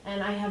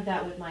 And I have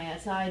that with my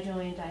SI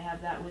joint. I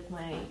have that with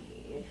my,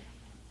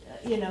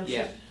 you know,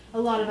 yeah.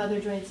 a lot of other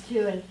joints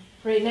too. And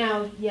right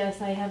now, yes,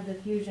 I have the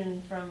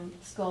fusion from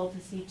skull to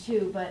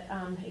C2, but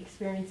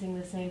experiencing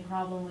the same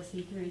problem with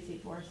C3,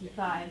 C4,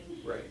 C5.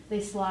 Right.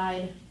 They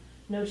slide.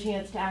 No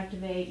chance to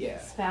activate, yeah.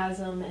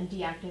 spasm, and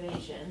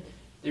deactivation.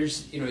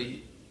 There's, you know,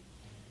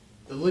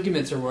 the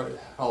ligaments are what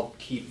help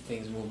keep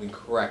things moving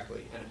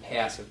correctly in a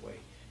passive way.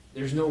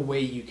 There's no way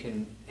you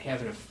can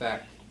have an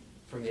effect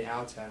from the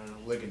outside on a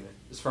ligament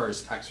as far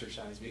as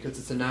exercise because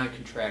it's a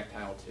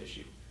non-contractile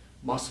tissue.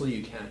 Muscle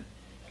you can.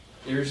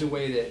 There's a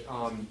way that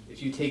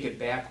if you take it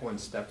back one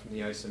step from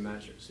the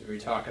isometrics, if you're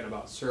talking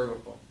about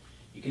cervical,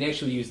 you can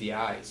actually use the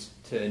eyes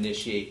to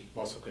initiate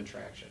muscle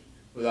contraction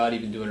without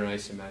even doing an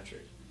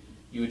isometric.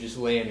 You would just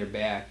lay on your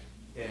back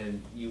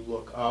and you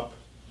look up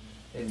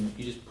and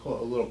you just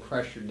put a little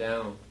pressure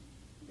down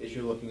as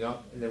you're looking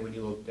up, and then when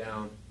you look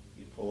down,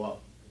 you pull up.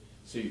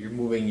 So you're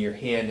moving your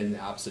hand in the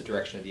opposite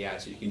direction of the eye,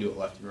 so you can do it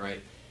left and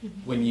right.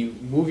 Mm-hmm. When you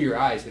move your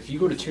eyes, if you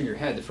go to turn your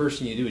head, the first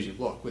thing you do is you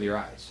look with your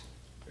eyes.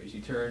 As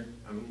you turn,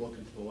 I'm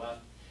looking to the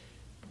left.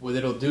 What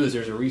it'll do is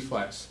there's a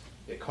reflex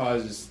that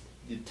causes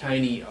the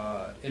tiny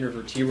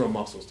intervertebral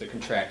muscles to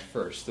contract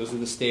first. Those are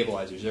the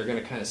stabilizers. They're going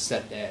to kind of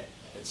set that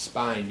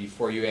spine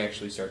before you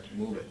actually start to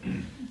move it.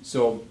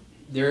 So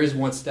there is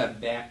one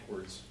step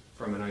backwards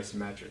from an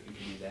isometric. You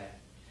can do that.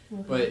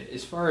 Okay. But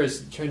as far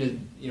as trying to,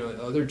 you know,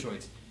 other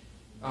joints,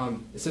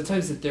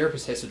 sometimes the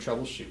therapist has to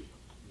troubleshoot.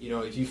 You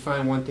know, if you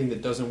find one thing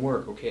that doesn't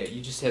work, okay,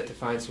 you just have to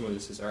find someone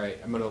that says, all right,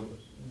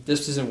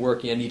 this isn't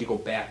working, I need to go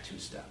back 2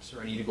 steps,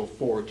 or I need to go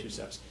forward 2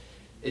 steps.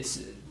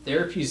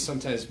 Therapy is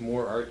sometimes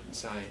more art than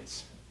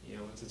science. You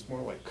know, it's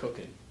more like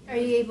cooking. Are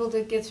you able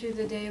to get through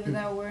the day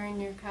without wearing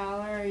your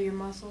collar? Are your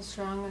muscles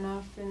strong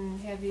enough and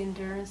have the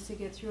endurance to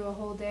get through a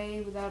whole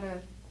day without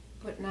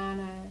putting on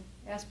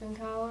a Aspen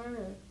collar?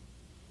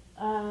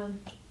 Or?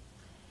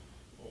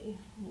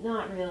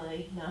 Not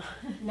really, no.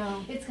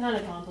 No. It's kind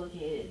of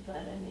complicated, but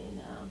I mean,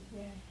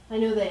 yeah. I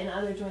know that in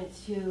other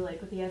joints too,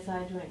 like with the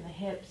SI joint and the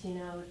hips, you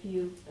know,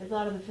 a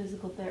lot of the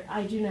physical therapy,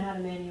 I do know how to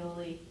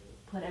manually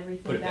put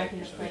everything back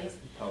into place,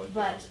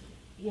 but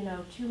you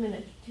know,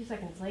 2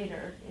 seconds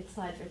later, it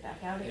slides right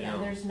back out again. You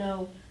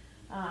know.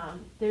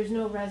 There's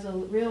no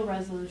real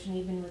resolution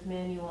even with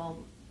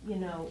manual, you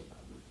know,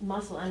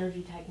 muscle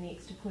energy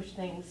techniques to push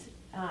things,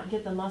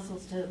 get the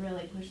muscles to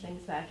really push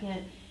things back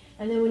in.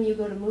 And then when you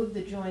go to move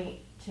the joint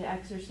to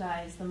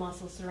exercise the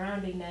muscle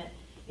surrounding it,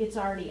 it's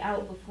already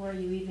out before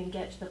you even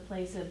get to the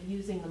place of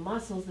using the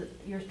muscles that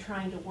you're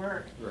trying to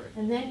work. Right.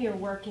 And then you're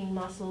working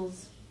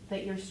muscles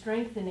that you're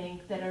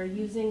strengthening that are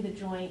using the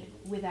joint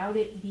without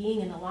it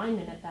being in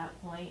alignment at that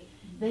point.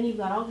 Then you've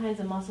got all kinds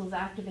of muscles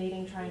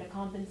activating, trying to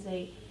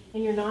compensate,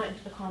 and you're not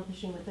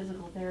accomplishing the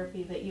physical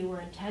therapy that you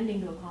were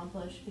intending to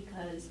accomplish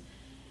because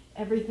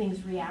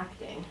everything's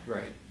reacting.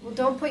 Right. Well,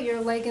 don't put your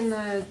leg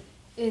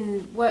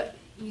in what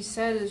you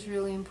said is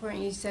really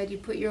important. You said you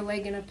put your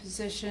leg in a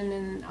position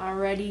and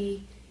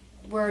already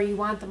where you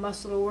want the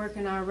muscle to work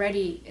and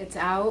already it's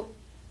out.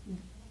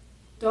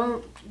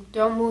 Don't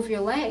move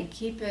your leg.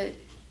 Keep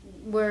it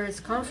where it's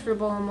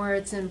comfortable and where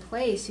it's in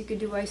place. You could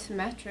do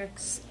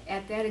isometrics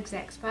at that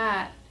exact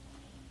spot.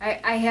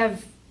 I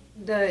have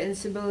the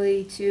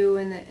instability too,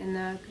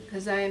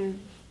 because I'm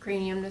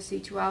cranium to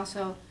C2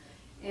 also,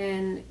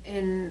 and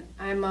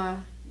I'm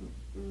a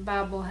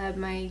bobblehead.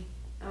 My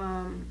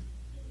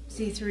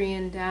C3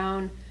 and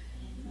down,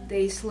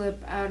 they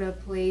slip out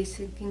of place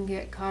and can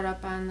get caught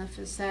up on the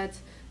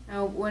facets.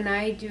 Now, when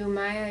I do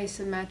my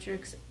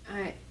isometrics,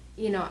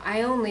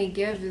 I only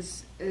give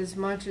as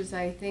much as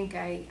I think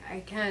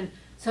I can.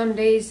 Some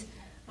days,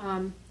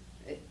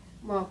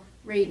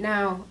 right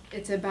now,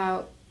 it's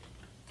about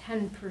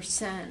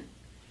 10%,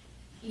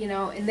 you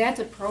know, and that's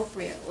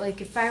appropriate.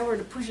 Like if I were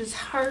to push as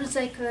hard as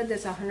I could,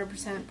 that's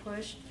 100%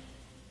 push,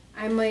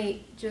 I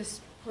might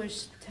just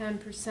push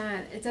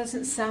 10%. It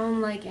doesn't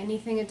sound like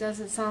anything. It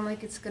doesn't sound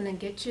like it's going to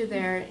get you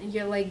there.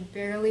 You're like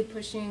barely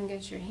pushing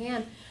against your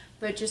hand.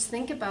 But just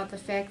think about the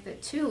fact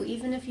that too,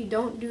 even if you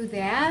don't do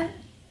that,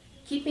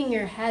 keeping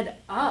your head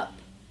up,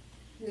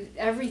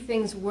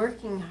 everything's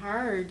working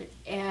hard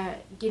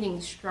at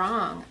getting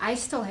strong. I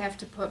still have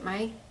to put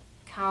my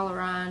collar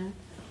on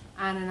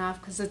and off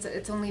because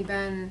it's only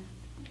been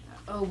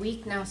a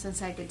week now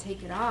since I could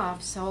take it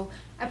off. So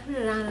I put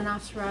it on and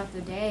off throughout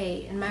the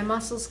day, and my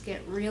muscles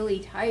get really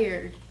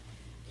tired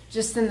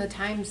just in the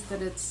times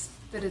that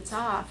it's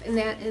off.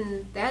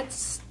 And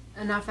that's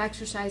enough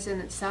exercise in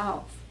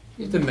itself.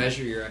 You have to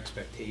measure your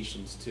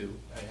expectations too.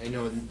 I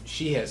know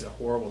she has a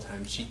horrible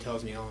time. She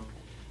tells me, "Oh,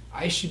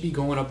 I should be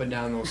going up and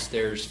down those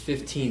stairs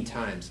 15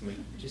 times." I'm like,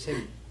 "Just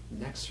had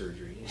neck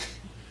surgery.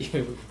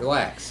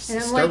 Relax."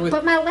 And I'm like,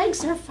 "But my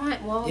legs are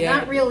fine." Well, yeah,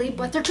 not really,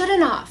 but they're good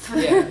enough.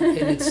 Yeah,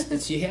 and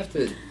it's you have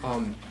to,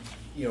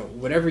 you know,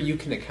 whatever you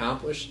can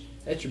accomplish,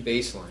 that's your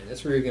baseline.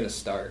 That's where you're going to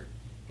start.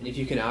 And if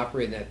you can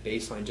operate in that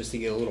baseline just to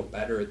get a little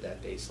better at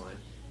that baseline,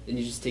 then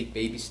you just take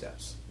baby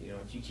steps. You know,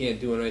 if you can't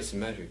do an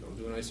isometric, don't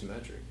do an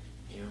isometric.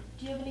 You know.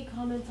 Do you have any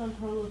comments on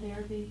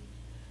prolotherapy?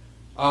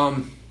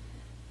 And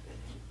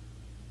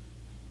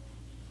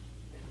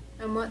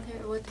what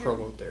therapy?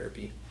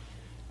 Prolotherapy.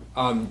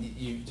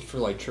 You for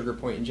like trigger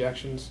point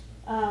injections.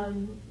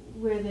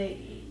 Where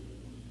they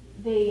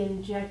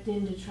inject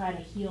in to try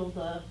to heal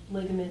the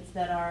ligaments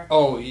that are.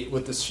 Oh,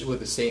 with the sugar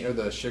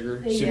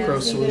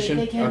sucrose solution.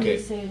 They can okay.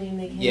 use saline.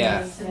 They can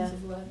yeah. use,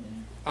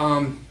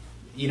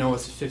 You know,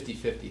 it's a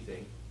 50-50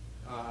 thing.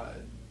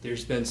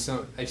 There's been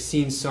I've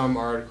seen some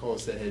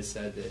articles that had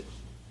said that,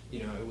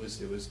 you know, it was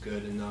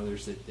good, and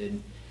others that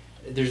didn't.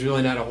 There's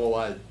really not a whole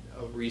lot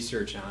of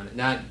research on it.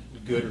 Not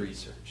good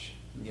research.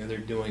 You know, they're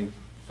doing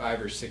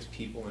 5 or 6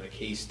 people in a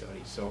case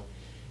study. So,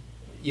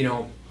 you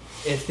know,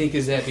 I think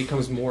as that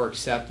becomes more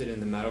accepted in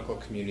the medical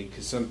community,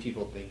 because some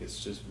people think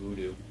it's just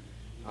voodoo.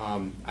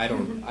 I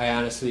don't. I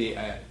honestly,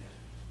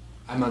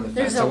 I'm on the fence.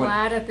 There's a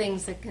lot of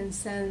things that can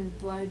send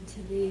blood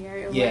to the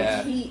area. Yeah.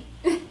 Like heat,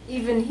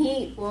 even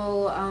heat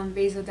will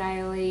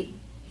vasodilate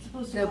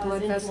the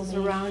blood vessels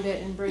around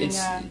it and bring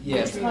it's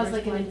cause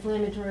like an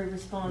inflammatory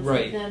response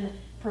right. that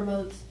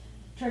then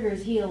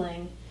triggers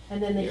healing,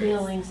 and then the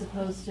healing's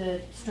supposed to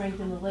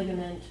strengthen the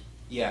ligament.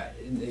 Yeah,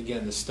 and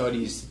again,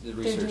 the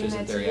research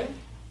isn't there yet.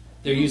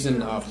 They're using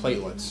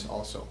platelets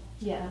also.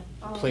 Yeah.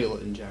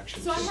 Platelet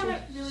injections. So I have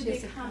a really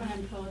big comment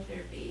on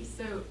prolotherapy.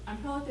 So on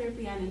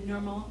prolotherapy on a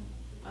normal,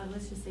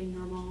 let's just say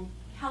normal,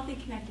 healthy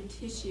connective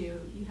tissue,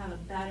 you have a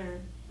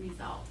better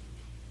result.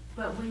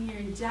 But when you're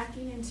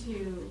injecting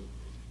into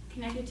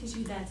connective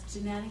tissue that's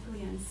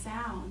genetically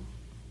unsound,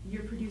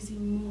 you're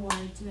producing more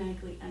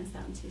genetically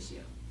unsound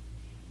tissue.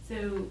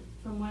 So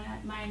from what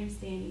my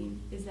understanding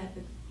is that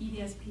the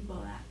EDS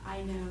people that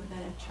I know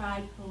that have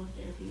tried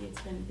prolotherapy, it's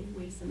been a big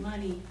waste of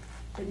money,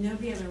 but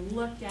nobody ever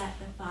looked at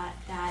the thought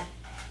that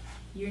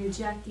you're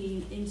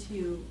injecting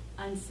into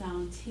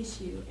unsound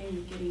tissue and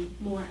you're getting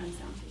more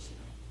unsound tissue.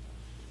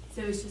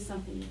 So it's just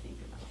something to think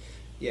about.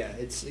 Yeah,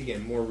 it's,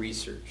 again, more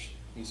research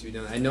needs to be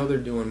done. I know they're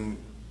doing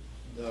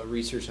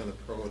research on the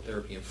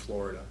prolotherapy in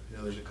Florida. I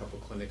know there's a couple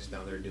clinics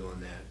down there doing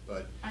that,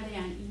 but are they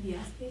on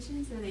EDS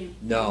patients, or are they?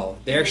 No,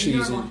 they're actually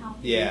using.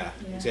 Healthy, yeah,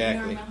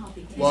 exactly.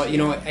 Well, you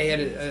know, I had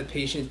a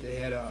patient that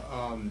had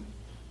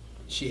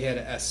she had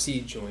a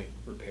SC joint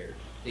repaired.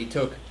 They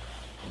took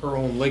her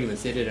own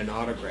ligaments. They did an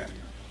autograft.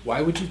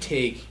 Why would you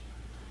take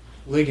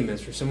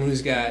ligaments for someone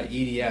who's got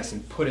EDS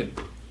and put it?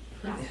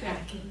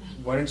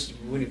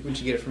 Wouldn't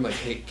you get it from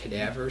like a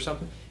cadaver or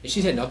something? And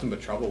she's had nothing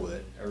but trouble with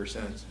it ever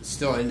since.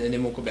 Still, and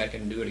then won't go back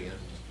and do it again.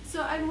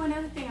 So, and one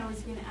other thing I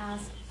was going to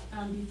ask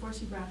before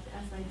she brought up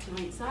the SI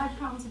joint. So I had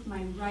problems with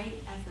my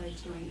right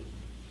SI joint,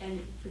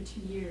 and for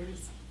 2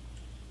 years,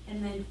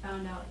 and then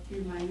found out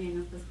through my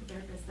manual physical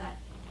therapist that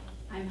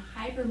I'm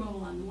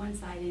hypermobile on one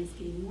side, and it's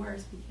getting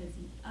worse because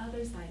the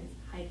other side is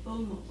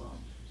hypomobile.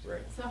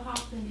 Right. So how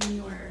often in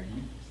your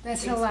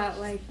That's a lot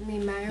like me.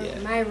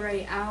 My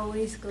right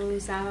always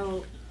goes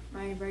out,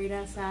 my right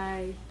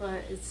SI,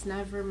 but it's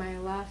never my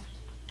left.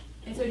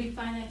 And so do you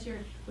find that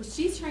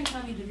she's trying to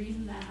tell me the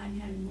reason that I'm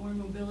having more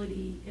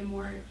mobility and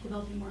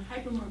developing more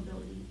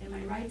hypermobility in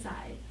my right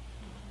side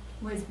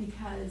was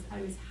because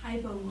I was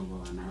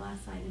hypomobile on my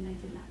left side and I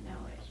did not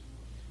know it.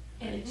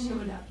 And it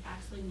showed up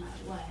actually in my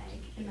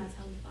leg, and that's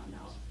how we found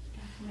out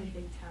my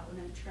big toe,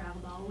 and I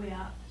traveled all the way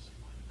up,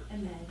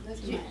 and then to my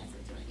SI joint.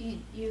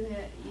 You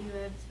have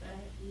EDS.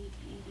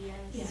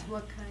 Yeah.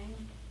 What kind?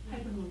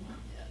 Hypermobile.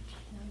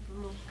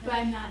 But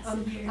I'm not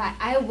severe.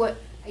 I would.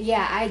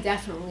 Yeah, I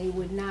definitely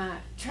would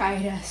not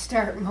try to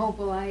start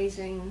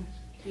mobilizing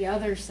the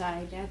other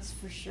side. That's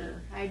for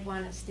sure. I'd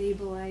want to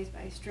stabilize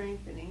by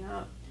strengthening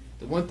up.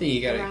 The one thing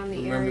you got to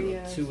remember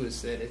area too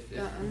is that if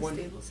the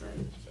unstable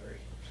side. Sorry,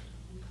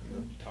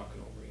 I'm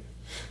talking over you.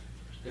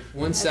 If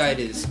one side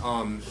is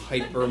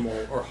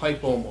hypermobile or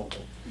hypomobile,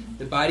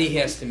 the body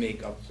has to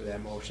make up for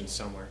that motion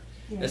somewhere.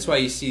 Yeah. That's why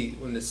you see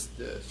when the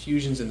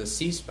fusions in the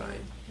C-spine,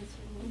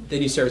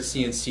 then you start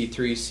seeing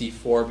C3,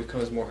 C4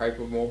 becomes more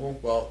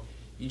hypermobile. Well,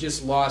 you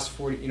just lost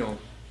 40,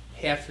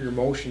 half your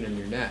motion in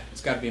your neck.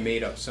 It's got to be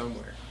made up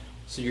somewhere.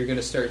 So you're going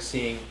to start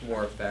seeing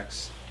more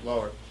effects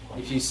lower.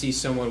 If you see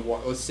someone,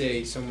 let's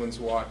say someone's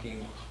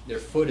walking, their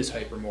foot is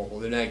hypermobile,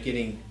 they're not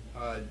getting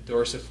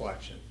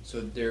dorsiflexion.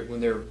 So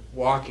when they're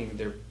walking,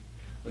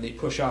 when they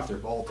push off, they're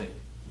vaulting.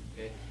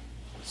 Okay?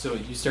 So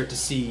you start to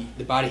see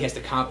the body has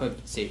to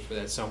compensate for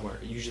that somewhere.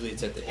 Usually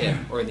it's at the hip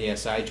or in the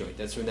SI joint.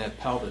 That's when that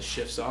pelvis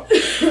shifts up.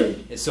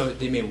 And so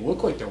they may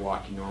look like they're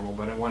walking normal,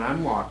 but when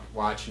I'm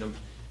watching them,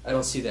 I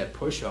don't see that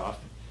push off.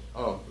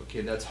 Oh,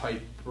 okay, that's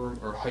hyper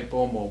or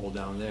hypomobile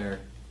down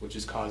there, which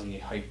is causing a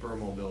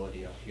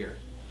hypermobility up here.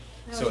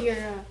 So you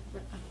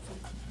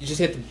just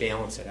have to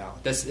balance it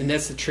out. That's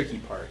the tricky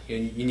part.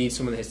 You need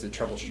someone that has to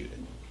troubleshoot it.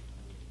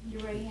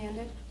 You're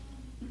right-handed?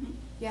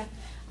 Yeah.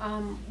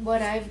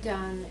 What I've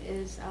done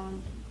is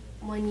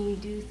when you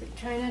do,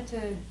 try not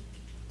to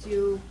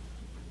do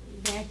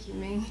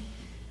vacuuming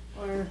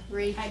or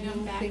raking, I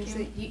don't things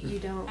that vacuum. you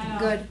don't. I don't.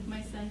 Good.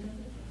 My son does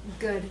it.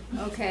 Good.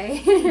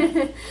 Okay.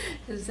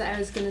 Because I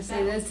was going to say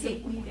That will that's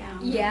take me down.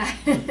 yeah,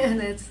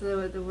 that's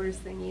the worst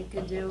thing you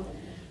could do.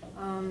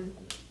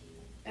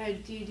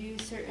 Do you do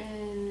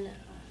certain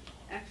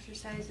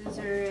exercises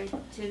or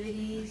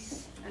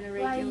activities on a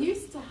Well, I regular?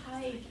 used to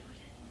hike,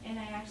 and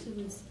I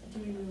actually was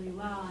doing really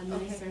well, and then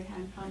I Okay. started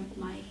having a problem with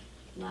my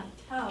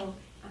left toe.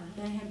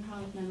 Then I had a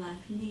problem with my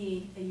left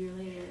knee. A year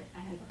later, I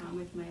had a problem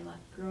with my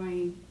left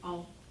groin,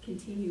 all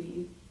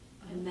continuing.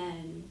 And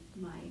then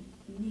my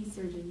knee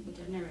surgeon, which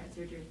I've never had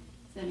surgery,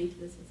 sent me to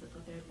this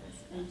physical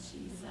therapist, and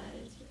she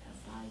said it's your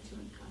SI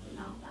joint causing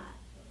all that.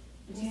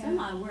 And she's done a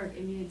lot of work.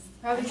 I mean, it's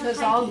Probably it's because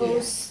like all hiking.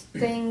 those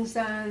things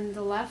on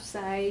the left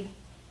side,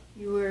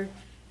 you were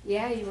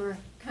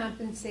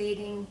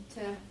compensating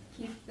to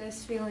keep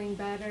this feeling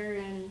better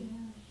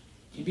and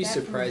You'd be that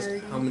from surprised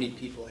hurting. how many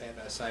people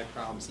have SI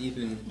problems,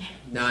 even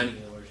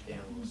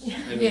non-Ehlers-Danlos.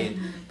 I Yeah. mean,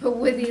 But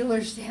with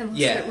Ehlers-Danlos,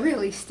 Yeah. it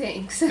really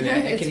stinks. I can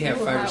It's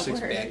have a 5 or lot 6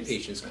 back worse.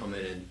 patients come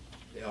in and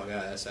they all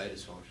got SI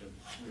dysfunction.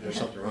 There's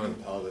something wrong with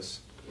the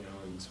pelvis,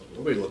 and so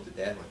nobody looked at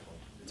that and like, well,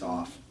 it's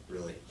off,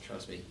 really,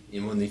 trust me.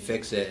 And when they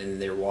fix it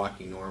and they're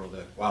walking normal,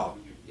 they're like, wow,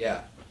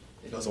 yeah,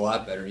 it feels a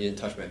lot better. You didn't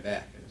touch my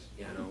back. And it's,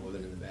 yeah, no, it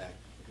wasn't in the back.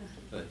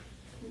 But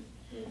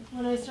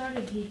When I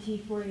started PT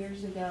 4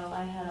 years ago,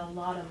 I had a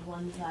lot of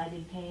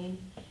one-sided pain,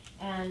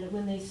 and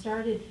when they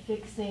started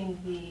fixing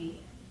the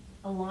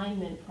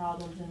alignment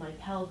problems in my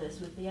pelvis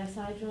with the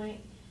SI joint,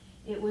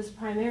 it was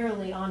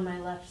primarily on my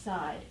left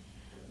side.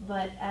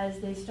 But as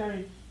they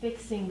started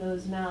fixing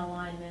those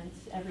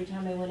malalignments, every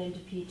time I went into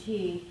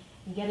PT,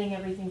 and getting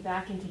everything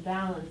back into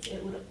balance,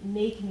 it would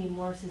make me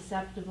more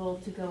susceptible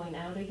to going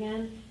out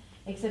again,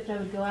 except I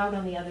would go out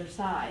on the other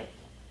side.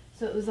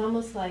 So it was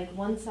almost like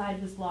one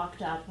side was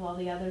locked up while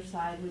the other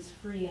side was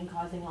free and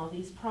causing all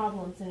these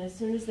problems. And as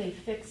soon as they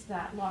fixed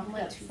that locked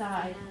up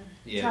side,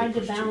 yeah, tried they to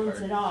push too balance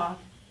hard. it off,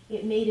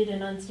 it made it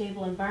an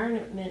unstable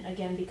environment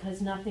again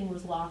because nothing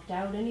was locked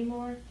out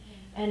anymore.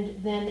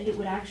 And then it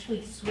would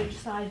actually switch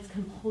sides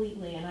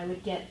completely, and I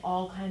would get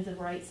all kinds of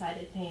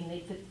right-sided pain.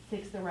 They'd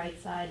fix the right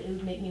side, it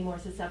would make me more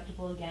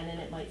susceptible again, and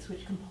it might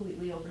switch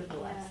completely over to the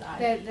left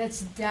side.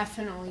 That's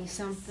definitely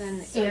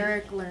something So-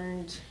 Eric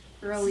learned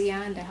early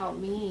on to help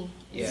me.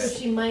 Yeah. So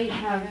she might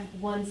have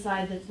one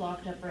side that's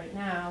locked up right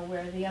now,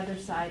 where the other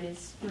side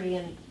is free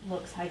and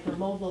looks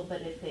hypermobile,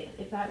 but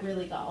if that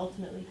really got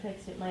ultimately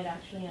fixed, it might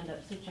actually end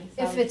up switching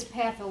sides. If it's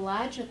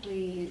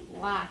pathologically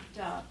locked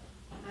up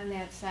on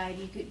that side,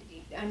 you could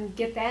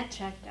get that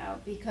checked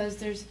out, because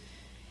there's,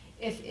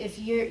 if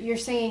you're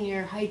saying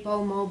you're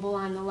hypomobile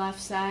on the left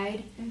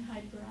side, And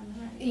hyper on the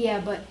right. yeah,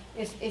 but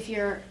if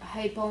you're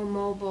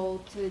hypomobile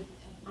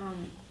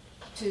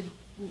to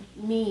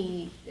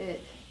me,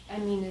 I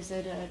mean, is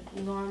it a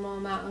normal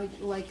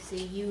amount, like say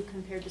you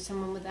compared to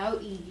someone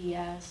without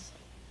EDS,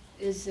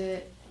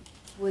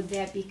 would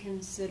that be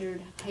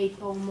considered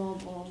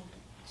hypomobile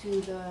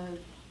to the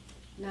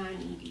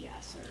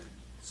non-EDS or?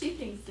 She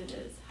thinks it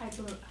is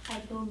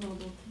hypomobile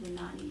to the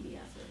non-EDS.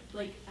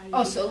 Like,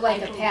 Oh, so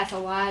like a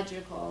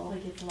pathological,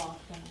 Like it's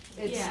locked up.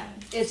 it's, Yeah.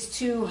 it's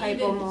too She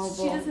hypomobile,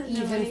 doesn't know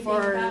even anything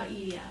for. about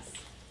EDS.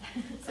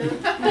 So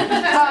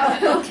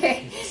Oh,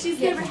 okay. she's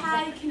never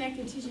had a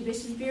connective tissue, but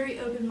she's very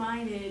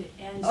open-minded,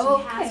 and she Oh,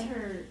 has okay.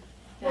 her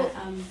Well,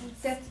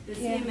 that that's- the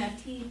yeah.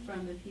 CMFT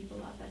from the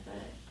people up at the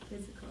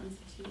Physical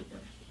Institute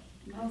of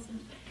Medicine.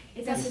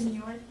 It's up That's- in New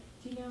York.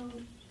 Do you know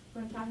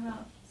what I'm talking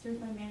about?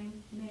 Certified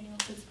manual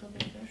physical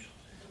therapist.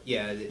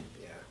 Yeah, I heard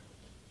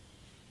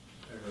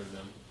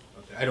them.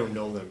 Okay. I don't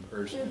know them They're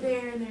personally.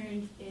 there, and they're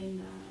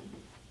in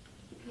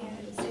Yeah,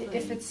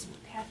 if it's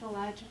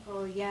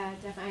pathological, yeah,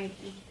 definitely, I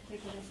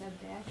take what I said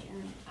back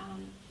and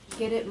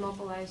get it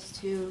mobilized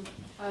to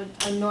a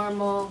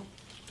normal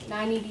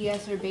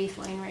non-EDS or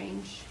baseline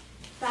range.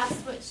 that's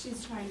what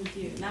she's trying to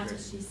do, and that's what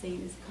she's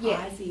saying is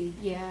Yeah. causing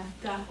Yeah.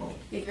 the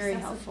Be very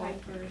excessive helpful.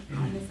 hyper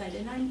on this side.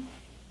 And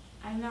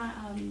I'm not,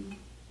 I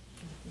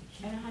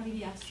don't have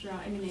EDS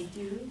throughout. I mean, I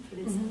do, but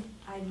it's,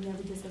 I've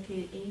never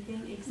dislocated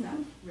anything except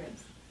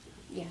ribs.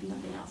 Yeah.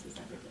 Nothing else is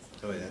ever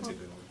dislocated. Oh, yeah, that's a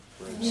good one.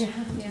 Ribs.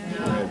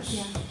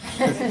 Yeah.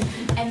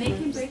 Yeah. And they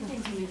can break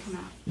things when they come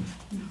out.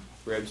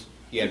 Ribs,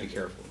 you gotta be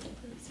careful.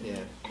 Yeah.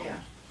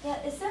 Yeah,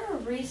 is there a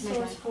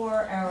resource for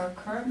our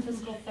current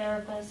physical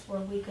therapists where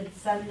we could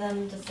send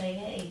them to say,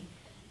 hey,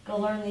 go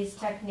learn these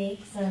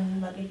techniques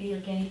and let me be your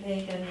guinea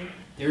pig and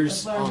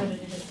There's, let's learn how to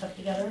do this stuff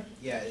together?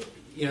 yeah,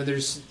 you know,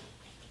 there's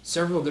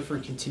several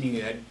different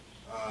continuing ed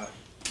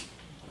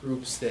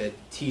groups that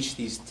teach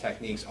these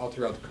techniques all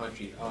throughout the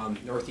country.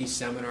 Northeast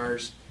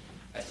seminars,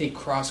 I think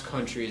cross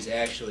country is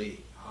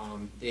actually,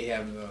 they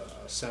have a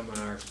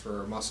seminar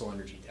for muscle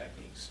energy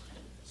techniques.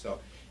 So,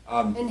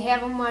 And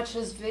have them watch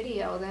this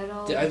video.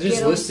 That'll I just get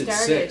them listed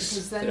started, 6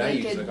 'cause then that I they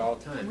use could like all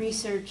the time.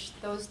 research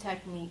those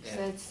techniques. Yeah.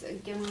 That's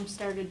get them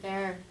started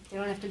there. They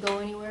don't have to go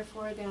anywhere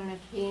for it. They don't have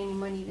to pay any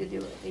money to do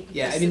it. They can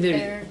Yeah, just I mean, sit they're-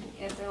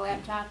 there at their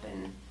laptop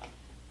and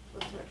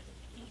look through it.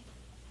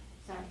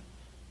 Sorry.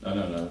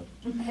 No.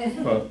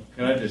 Well,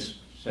 can I just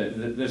say,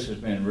 this has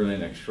been really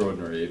an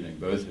extraordinary evening,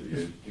 both of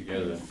you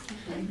together.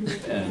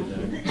 And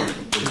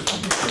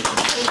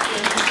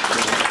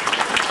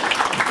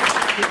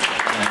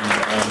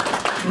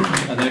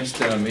our next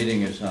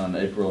meeting is on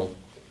April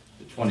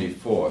the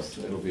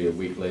 24th. It'll be a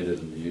week later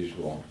than the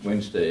usual,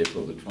 Wednesday,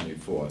 April the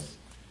 24th.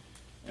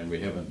 And we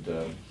haven't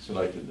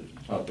selected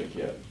the topic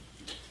yet.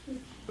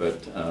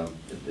 But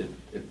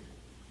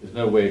there's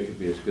no way it could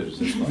be as good as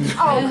this one. Oh,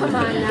 come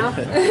on now.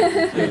 So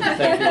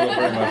thank you all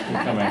very much for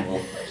coming.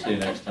 We'll see you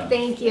next time.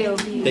 Thank you.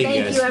 Thank you, Thank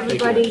guys. you,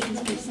 Thank you.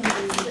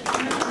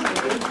 everybody.